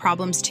its own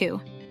problems too,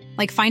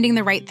 like finding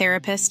the right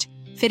therapist,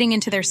 fitting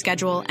into their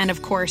schedule, and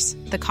of course,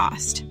 the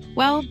cost.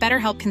 Well,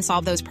 BetterHelp can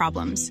solve those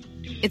problems.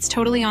 It's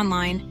totally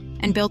online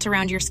and built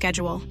around your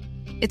schedule.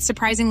 It's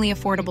surprisingly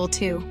affordable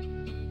too.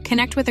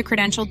 Connect with a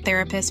credentialed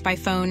therapist by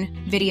phone,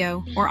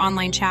 video, or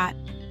online chat,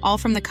 all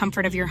from the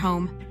comfort of your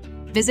home.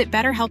 Visit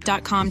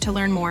BetterHelp.com to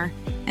learn more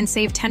and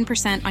save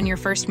 10% on your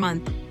first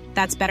month.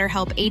 That's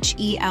BetterHelp,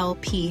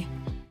 H-E-L-P.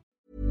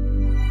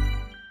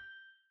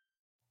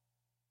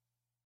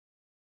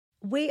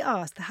 We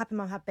asked the Happy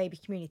Mum Happy Baby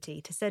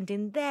community to send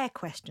in their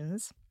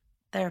questions.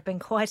 There have been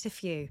quite a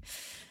few.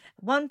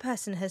 One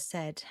person has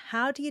said,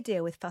 how do you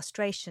deal with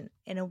frustration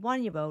in a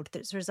 1-year-old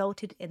that's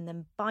resulted in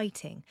them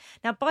biting?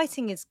 Now,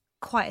 biting is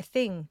quite a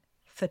thing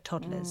for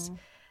toddlers.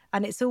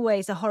 And it's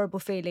always a horrible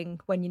feeling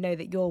when you know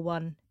that your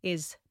one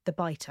is the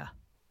biter.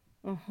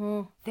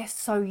 They're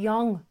so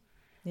young.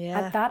 Yeah.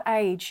 At that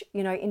age,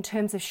 in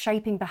terms of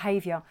shaping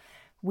behaviour,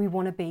 we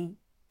want to be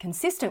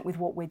consistent with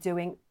what we're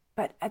doing.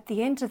 But at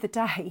the end of the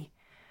day,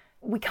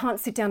 we can't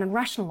sit down and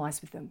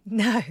rationalise with them.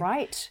 No.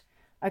 Right?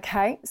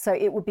 Okay, so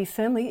it would be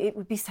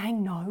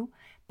saying no.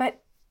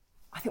 But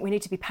I think we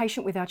need to be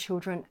patient with our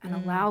children and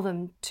allow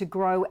them to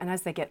grow. And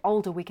as they get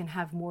older, we can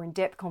have more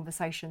in-depth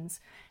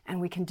conversations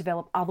and we can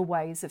develop other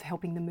ways of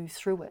helping them move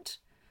through it.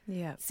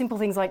 Yeah. Simple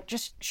things like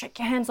just shake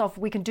your hands off.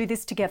 We can do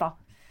this together.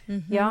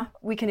 Yeah.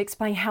 We can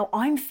explain how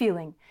I'm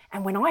feeling.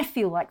 And when I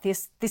feel like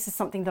this is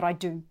something that I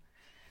do.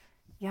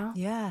 Yeah.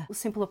 Yeah.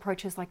 Simple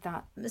approaches like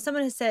that.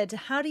 Someone has said,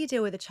 how do you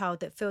deal with a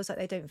child that feels like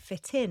they don't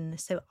fit in,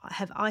 so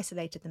have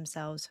isolated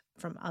themselves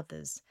from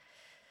others?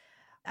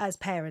 As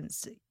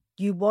parents,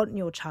 you want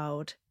your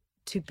child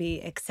to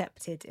be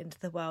accepted into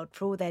the world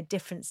for all their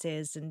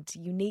differences and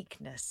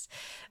uniqueness.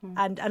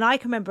 And I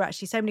can remember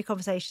actually so many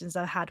conversations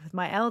I had with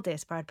my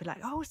eldest where I'd be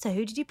like, oh, so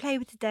who did you play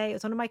with today? It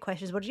was one of my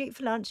questions. What did you eat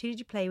for lunch? Who did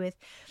you play with?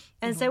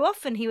 And so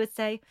often he would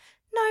say,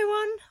 no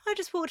one. I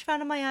just walked around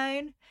on my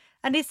own.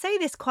 And he'd say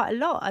this quite a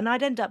lot. And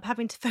I'd end up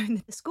having to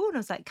phone the school and I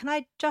was like, can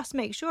I just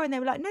make sure? And they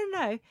were like,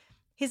 no,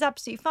 he's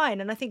absolutely fine.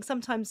 And I think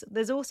sometimes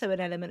there's also an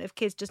element of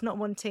kids just not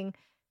wanting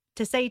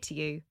to say to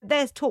you,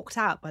 they're talked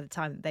out by the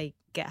time that they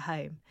get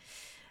home.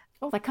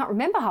 Oh, they can't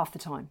remember half the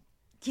time.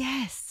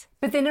 Yes.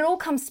 But then it all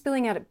comes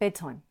spilling out at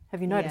bedtime.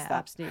 Have you noticed that?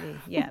 Absolutely.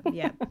 Yeah.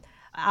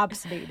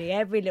 Absolutely.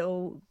 Every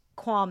little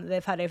qualm that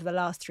they've had over the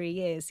last 3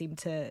 years seem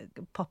to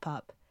pop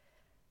up.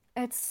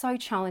 It's so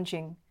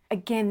challenging.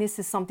 Again, this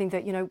is something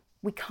that,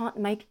 we can't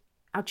make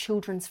our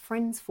children's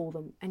friends for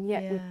them. And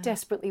yet we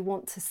desperately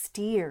want to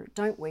steer,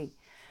 don't we?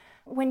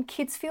 When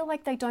kids feel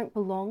like they don't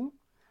belong,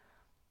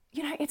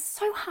 it's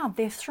so hard.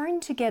 They're thrown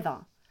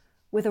together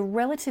with a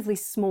relatively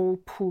small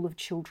pool of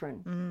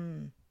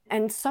children.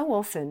 And so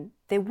often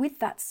they're with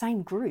that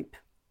same group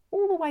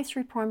all the way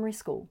through primary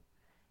school.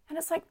 And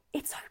it's like,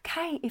 it's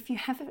okay if you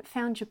haven't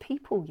found your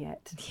people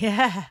yet.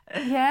 Yeah.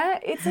 Yeah,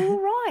 it's all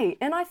right.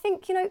 And I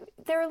think,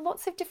 there are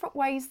lots of different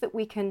ways that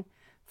we can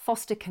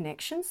foster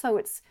connection. So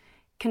it's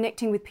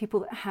connecting with people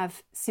that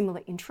have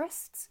similar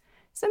interests.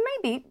 So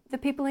maybe the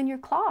people in your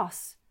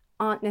class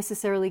aren't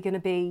necessarily going to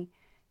be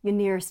your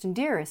nearest and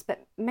dearest,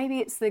 but maybe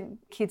it's the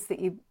kids that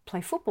you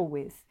play football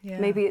with. Yeah.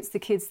 Maybe it's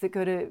the kids that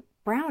go to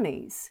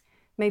brownies.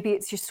 Maybe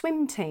it's your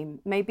swim team.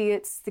 Maybe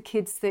it's the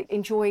kids that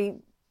enjoy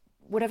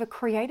whatever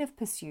creative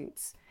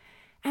pursuits.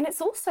 And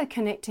it's also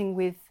connecting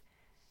with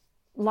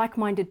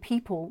like-minded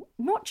people,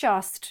 not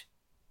just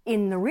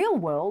in the real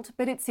world,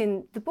 but it's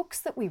in the books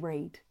that we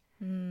read.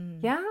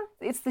 Yeah,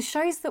 it's the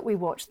shows that we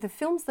watch, the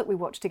films that we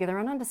watch together,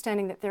 and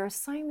understanding that there are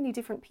so many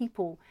different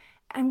people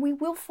and we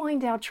will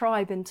find our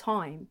tribe in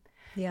time.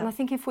 Yeah. And I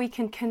think if we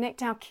can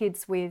connect our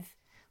kids with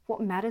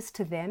what matters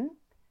to them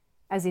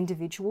as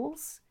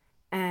individuals,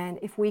 and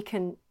if we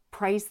can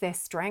praise their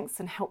strengths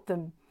and help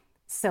them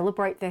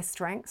celebrate their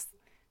strengths,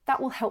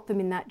 that will help them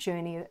in that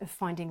journey of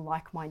finding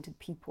like-minded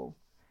people.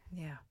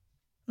 Yeah.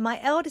 My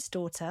eldest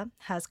daughter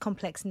has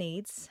complex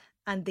needs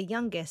and the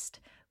youngest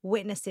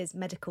witnesses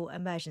medical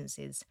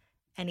emergencies.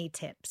 Any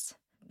tips?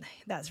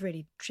 That's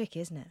really tricky,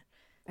 isn't it?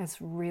 It's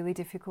really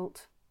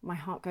difficult. My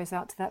heart goes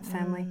out to that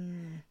family.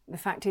 The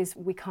fact is,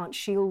 we can't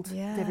shield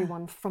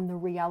everyone from the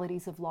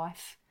realities of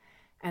life.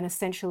 And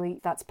essentially,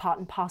 that's part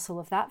and parcel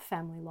of that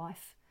family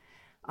life.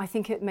 I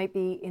think it may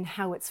be in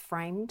how it's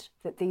framed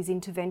that these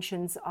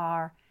interventions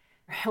are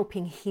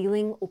helping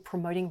healing or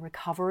promoting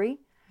recovery.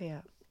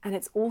 Yeah. And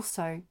it's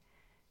also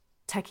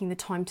taking the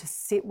time to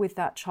sit with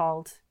that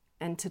child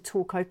and to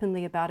talk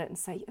openly about it and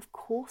say, of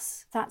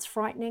course, that's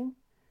frightening.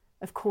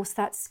 Of course,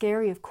 that's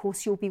scary. Of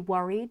course, you'll be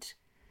worried.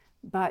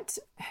 But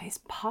it's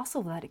part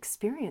of that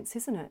experience,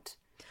 isn't it?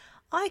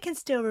 I can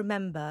still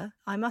remember,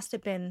 I must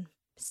have been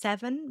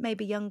 7,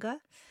 maybe younger,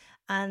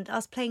 and I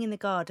was playing in the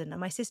garden and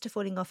my sister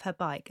falling off her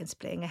bike and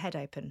splitting her head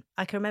open.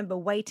 I can remember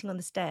waiting on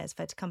the stairs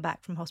for her to come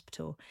back from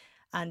hospital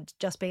and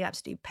just being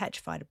absolutely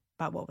petrified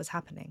about what was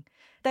happening.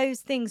 Those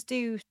things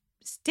do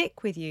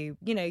stick with you,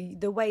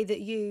 the way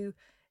that you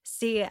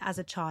see it as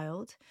a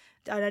child.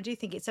 And I do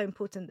think it's so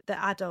important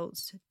that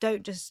adults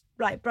don't just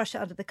brush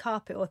it under the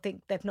carpet or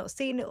think they've not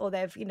seen it or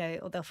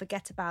or they'll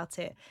forget about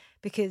it,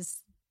 because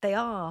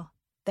they're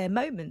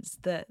moments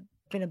that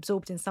have been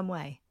absorbed in some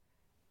way.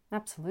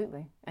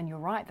 Absolutely. And you're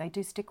right, they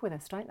do stick with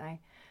us, don't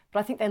they? But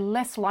I think they're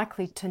less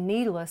likely to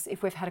needle us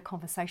if we've had a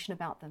conversation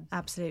about them.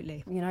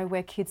 Absolutely.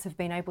 Where kids have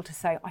been able to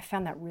say, I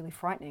found that really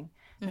frightening.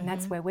 And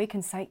that's where we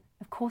can say,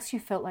 of course you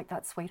felt like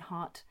that,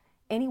 sweetheart.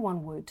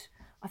 Anyone would.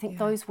 I think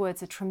those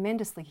words are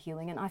tremendously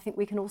healing. And I think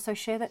we can also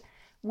share that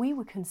we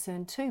were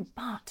concerned too.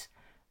 But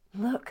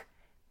look,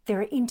 there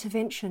are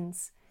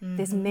interventions.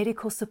 There's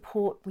medical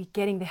support. We're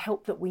getting the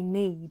help that we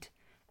need.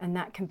 And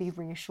that can be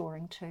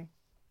reassuring too.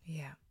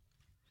 Yeah.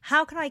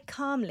 How can I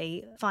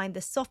calmly find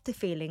the softer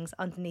feelings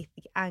underneath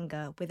the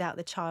anger without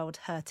the child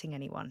hurting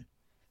anyone?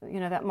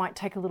 That might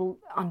take a little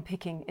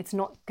unpicking. It's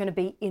not going to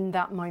be in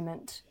that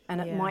moment. And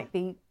it might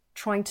be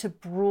trying to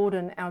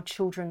broaden our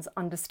children's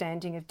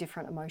understanding of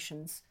different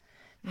emotions,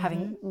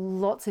 having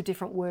lots of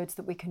different words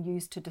that we can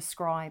use to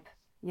describe.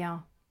 Yeah.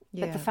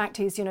 But the fact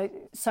is,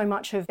 so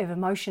much of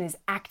emotion is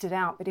acted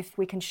out. But if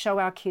we can show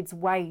our kids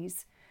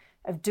ways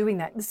of doing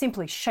that,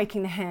 simply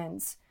shaking the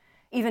hands,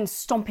 even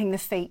stomping the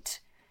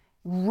feet,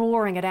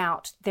 roaring it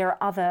out, there are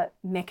other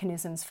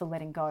mechanisms for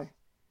letting go.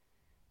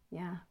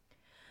 Yeah.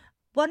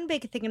 One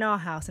big thing in our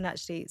house, and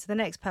actually, so the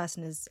next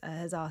person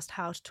has asked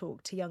how to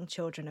talk to young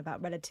children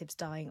about relatives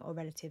dying or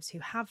relatives who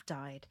have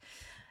died.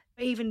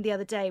 Even the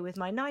other day with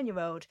my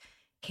 9-year-old,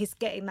 he's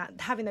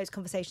having those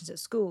conversations at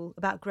school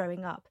about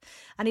growing up.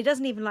 And he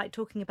doesn't even like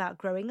talking about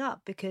growing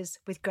up, because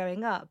with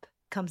growing up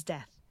comes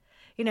death.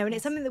 And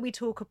it's something that we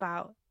talk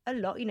about a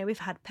lot. We've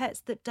had pets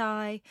that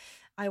die.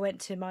 I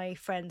went to my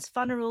friend's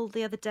funeral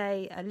the other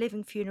day, a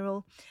living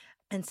funeral,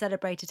 and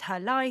celebrated her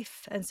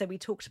life. And so we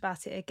talked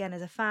about it again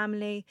as a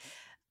family.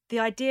 The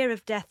idea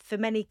of death for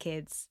many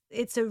kids,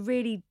 it's a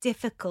really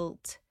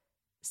difficult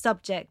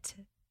subject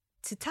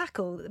to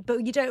tackle,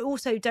 but you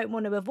don't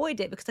want to avoid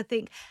it, because I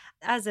think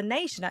as a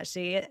nation,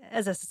 actually,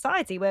 as a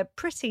society, we're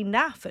pretty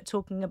naff at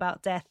talking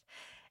about death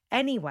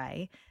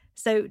anyway.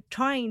 So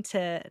trying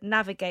to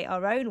navigate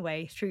our own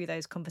way through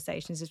those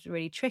conversations is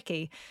really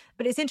tricky.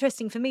 But it's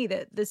interesting for me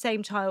that the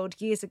same child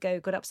years ago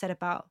got upset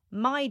about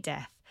my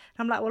death.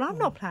 And I'm like, well, I'm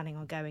not planning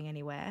on going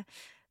anywhere.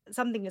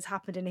 Something has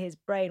happened in his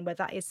brain where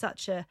that is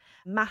such a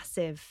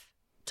massive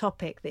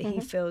topic that he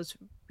feels,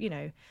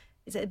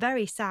 it's a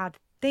very sad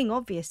thing,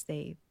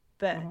 obviously.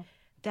 But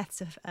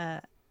death's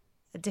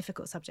a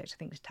difficult subject, I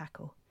think, to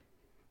tackle.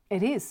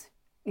 It is.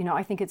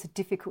 I think it's a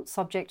difficult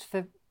subject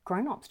for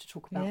grown-ups to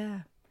talk about. Yeah.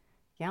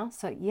 Yeah.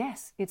 So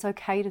yes, it's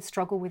okay to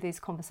struggle with these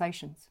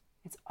conversations.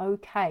 It's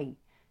okay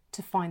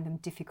to find them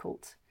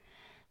difficult.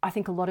 I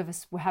think a lot of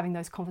us were having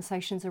those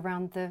conversations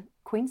around the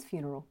Queen's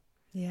funeral.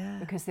 Yeah.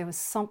 Because there was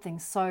something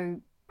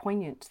so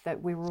poignant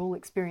that we were all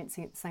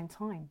experiencing at the same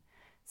time.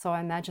 So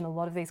I imagine a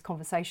lot of these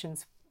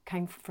conversations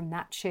came from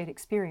that shared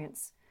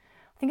experience.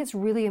 I think it's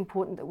really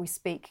important that we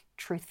speak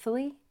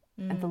truthfully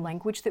and the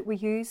language that we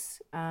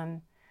use.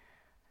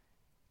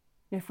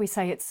 If we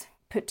say it's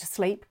put to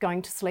sleep,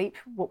 going to sleep,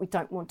 what we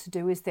don't want to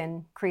do is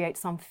then create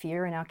some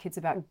fear in our kids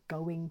about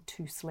going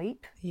to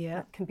sleep. Yeah.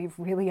 That can be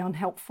really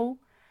unhelpful.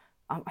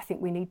 I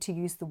think we need to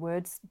use the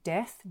words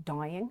death,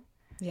 dying.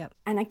 Yep.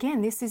 And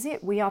again, this is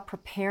it. We are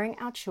preparing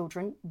our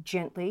children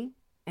gently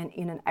and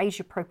in an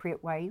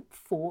age-appropriate way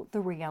for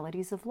the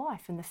realities of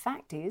life. And the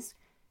fact is,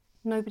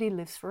 nobody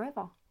lives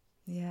forever.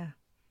 Yeah.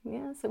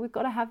 Yeah, so we've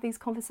got to have these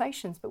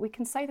conversations, but we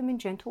can say them in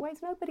gentle ways.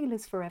 Nobody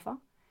lives forever.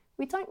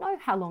 We don't know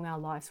how long our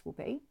lives will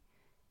be.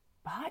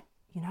 But,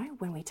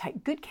 when we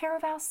take good care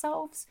of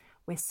ourselves,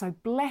 we're so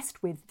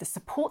blessed with the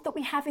support that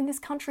we have in this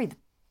country, the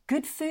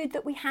good food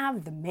that we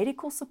have, the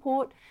medical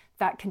support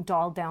that can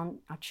dial down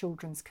our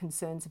children's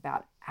concerns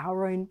about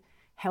our own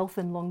health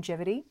and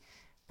longevity.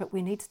 But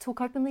we need to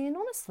talk openly and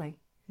honestly.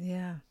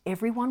 Yeah.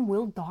 Everyone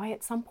will die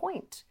at some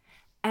point.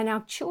 And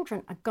our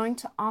children are going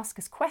to ask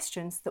us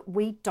questions that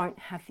we don't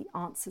have the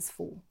answers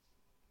for.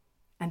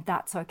 And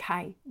that's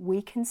okay.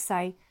 We can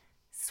say,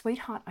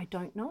 sweetheart, I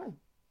don't know.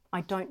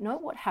 I don't know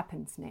what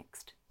happens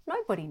next.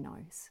 Nobody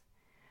knows.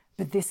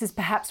 But this is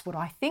perhaps what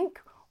I think,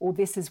 or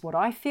this is what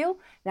I feel.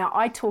 Now,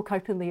 I talk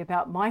openly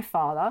about my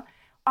father.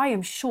 I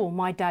am sure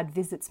my dad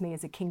visits me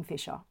as a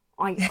kingfisher.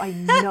 I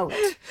know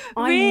it.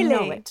 Really? I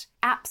know it.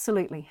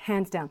 Absolutely,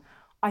 hands down.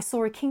 I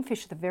saw a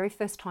kingfisher the very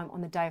first time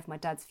on the day of my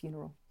dad's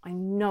funeral. I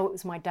know it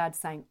was my dad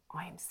saying,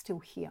 I am still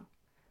here.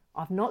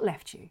 I've not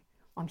left you.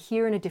 I'm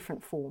here in a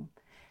different form.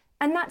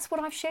 And that's what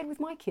I've shared with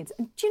my kids.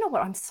 And do you know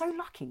what? I'm so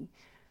lucky.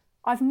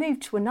 I've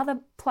moved to another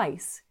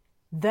place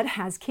that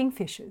has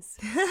kingfishers.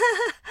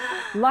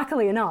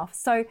 Luckily enough.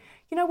 So,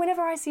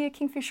 whenever I see a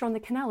kingfisher on the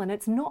canal, and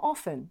it's not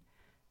often,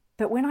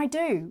 but when I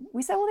do,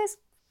 we say, well,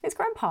 there's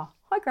Grandpa.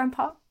 Hi,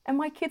 Grandpa. And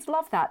my kids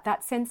love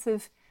that sense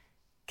of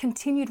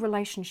continued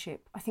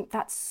relationship. I think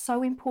that's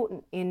so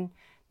important in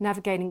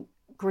navigating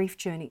grief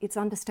journey. It's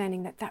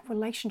understanding that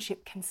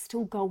relationship can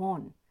still go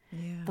on.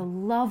 Yeah. The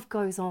love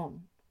goes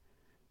on.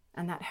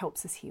 And that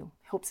helps us heal,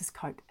 helps us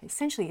cope.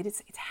 Essentially,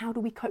 it's how do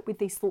we cope with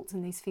these thoughts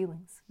and these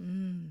feelings?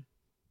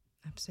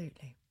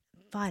 Absolutely.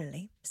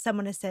 Finally,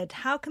 someone has said,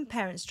 how can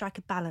parents strike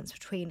a balance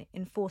between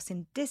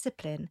enforcing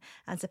discipline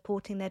and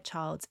supporting their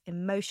child's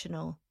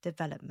emotional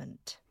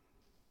development?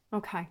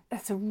 Okay,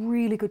 that's a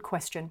really good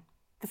question.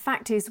 The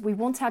fact is, we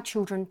want our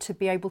children to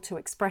be able to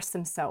express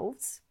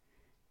themselves,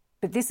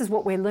 but this is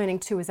what we're learning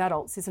too as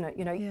adults, isn't it?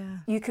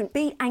 You can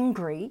be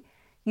angry,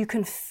 you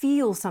can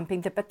feel something,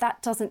 but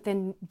that doesn't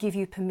then give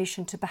you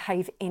permission to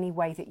behave any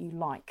way that you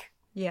like.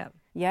 Yeah.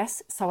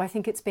 Yes, so I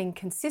think it's being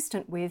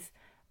consistent with,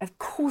 of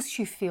course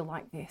you feel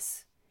like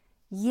this.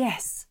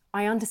 Yes,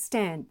 I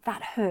understand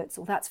that hurts,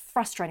 or that's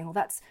frustrating, or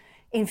that's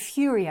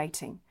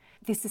infuriating.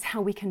 This is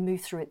how we can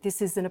move through it.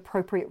 This is an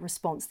appropriate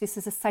response. This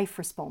is a safe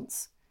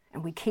response.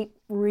 And we keep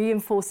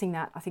reinforcing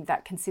that. I think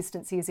that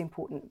consistency is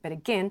important. But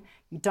again,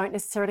 you don't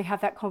necessarily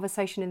have that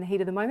conversation in the heat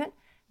of the moment.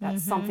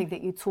 That's something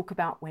that you talk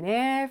about when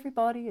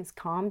everybody is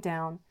calmed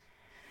down.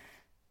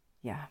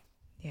 Yeah.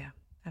 Yeah,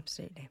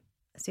 absolutely.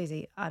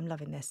 Suzy, I'm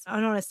loving this.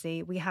 And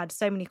honestly, we had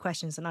so many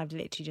questions and I've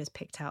literally just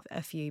picked out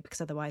a few because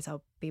otherwise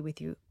I'll be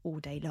with you all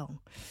day long.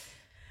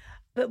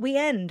 But we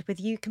end with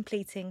you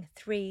completing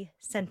 3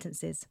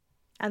 sentences.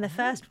 And the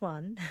first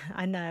one,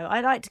 I know,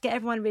 I like to get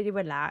everyone really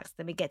relaxed.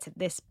 Then we get to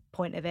this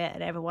point of it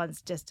and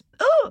everyone's just,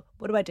 oh,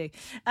 what do I do?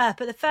 But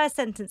the first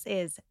sentence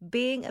is,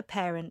 being a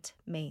parent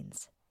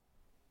means.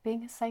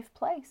 Being a safe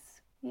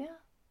place. Yeah.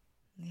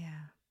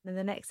 Yeah. And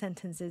the next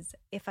sentence is,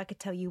 if I could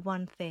tell you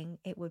one thing,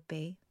 it would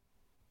be.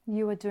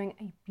 You are doing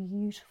a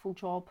beautiful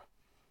job.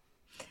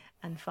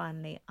 And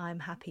finally, I'm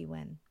happy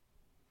when.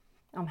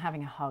 I'm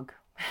having a hug.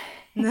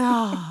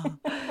 No.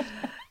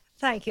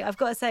 Thank you. I've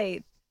got to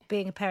say,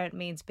 being a parent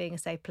means being a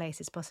safe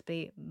place is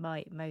possibly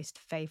my most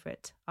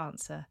favourite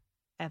answer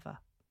ever.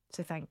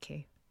 So thank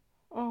you.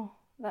 Oh,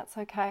 that's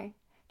okay.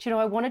 Do you know,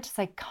 I wanted to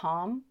say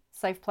calm,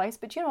 safe place,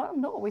 but you know what?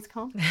 I'm not always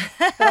calm.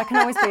 But I can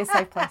always be a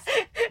safe place.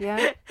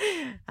 Yeah?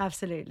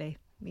 Absolutely.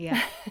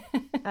 Yeah.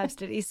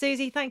 Absolutely.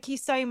 Suzy, thank you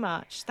so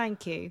much.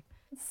 Thank you.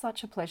 It's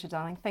such a pleasure,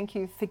 darling. Thank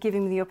you for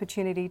giving me the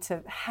opportunity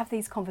to have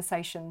these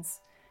conversations.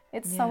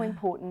 It's so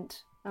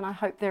important. And I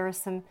hope there are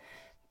some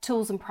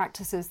tools and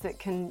practices that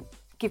can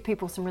give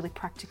people some really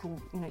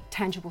practical,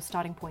 tangible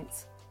starting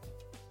points.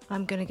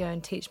 I'm going to go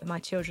and teach my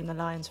children the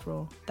lion's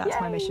roar. That's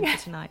my mission for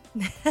tonight.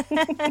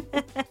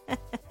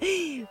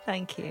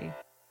 Thank you.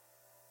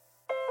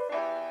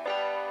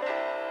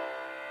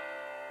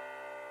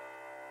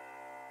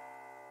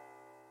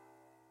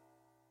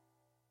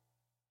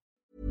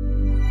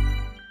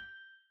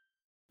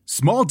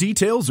 Small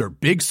details are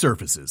big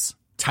surfaces.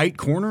 Tight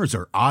corners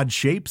are odd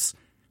shapes.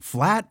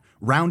 Flat,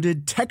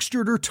 rounded,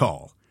 textured, or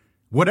tall.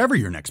 Whatever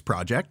your next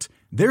project,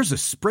 there's a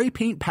spray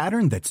paint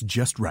pattern that's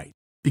just right.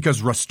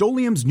 Because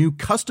Rust-Oleum's new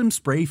Custom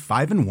Spray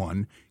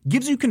 5-in-1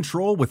 gives you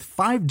control with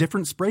 5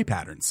 different spray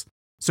patterns.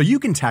 So you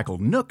can tackle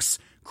nooks,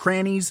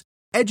 crannies,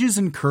 edges,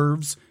 and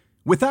curves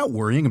without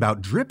worrying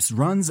about drips,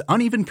 runs,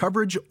 uneven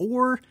coverage,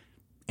 or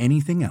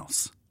anything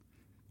else.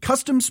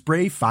 Custom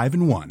Spray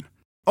 5-in-1.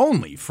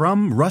 Only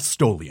from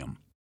Rust-Oleum.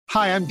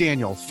 Hi, I'm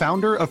Daniel,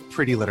 founder of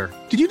Pretty Litter.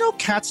 Did you know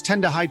cats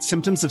tend to hide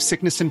symptoms of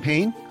sickness and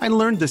pain? I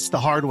learned this the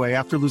hard way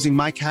after losing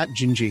my cat,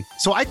 Gingy.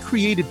 So I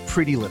created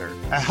Pretty Litter,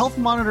 a health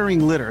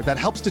monitoring litter that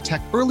helps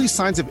detect early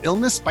signs of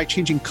illness by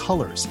changing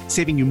colors,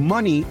 saving you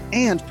money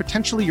and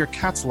potentially your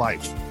cat's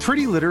life.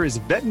 Pretty Litter is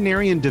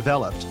veterinarian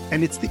developed,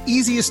 and it's the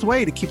easiest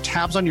way to keep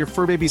tabs on your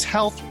fur baby's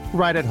health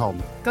right at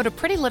home. Go to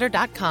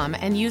prettylitter.com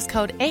and use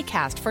code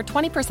ACAST for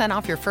 20%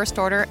 off your first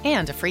order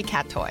and a free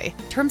cat toy.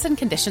 Terms and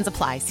conditions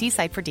apply. See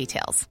site for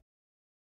details.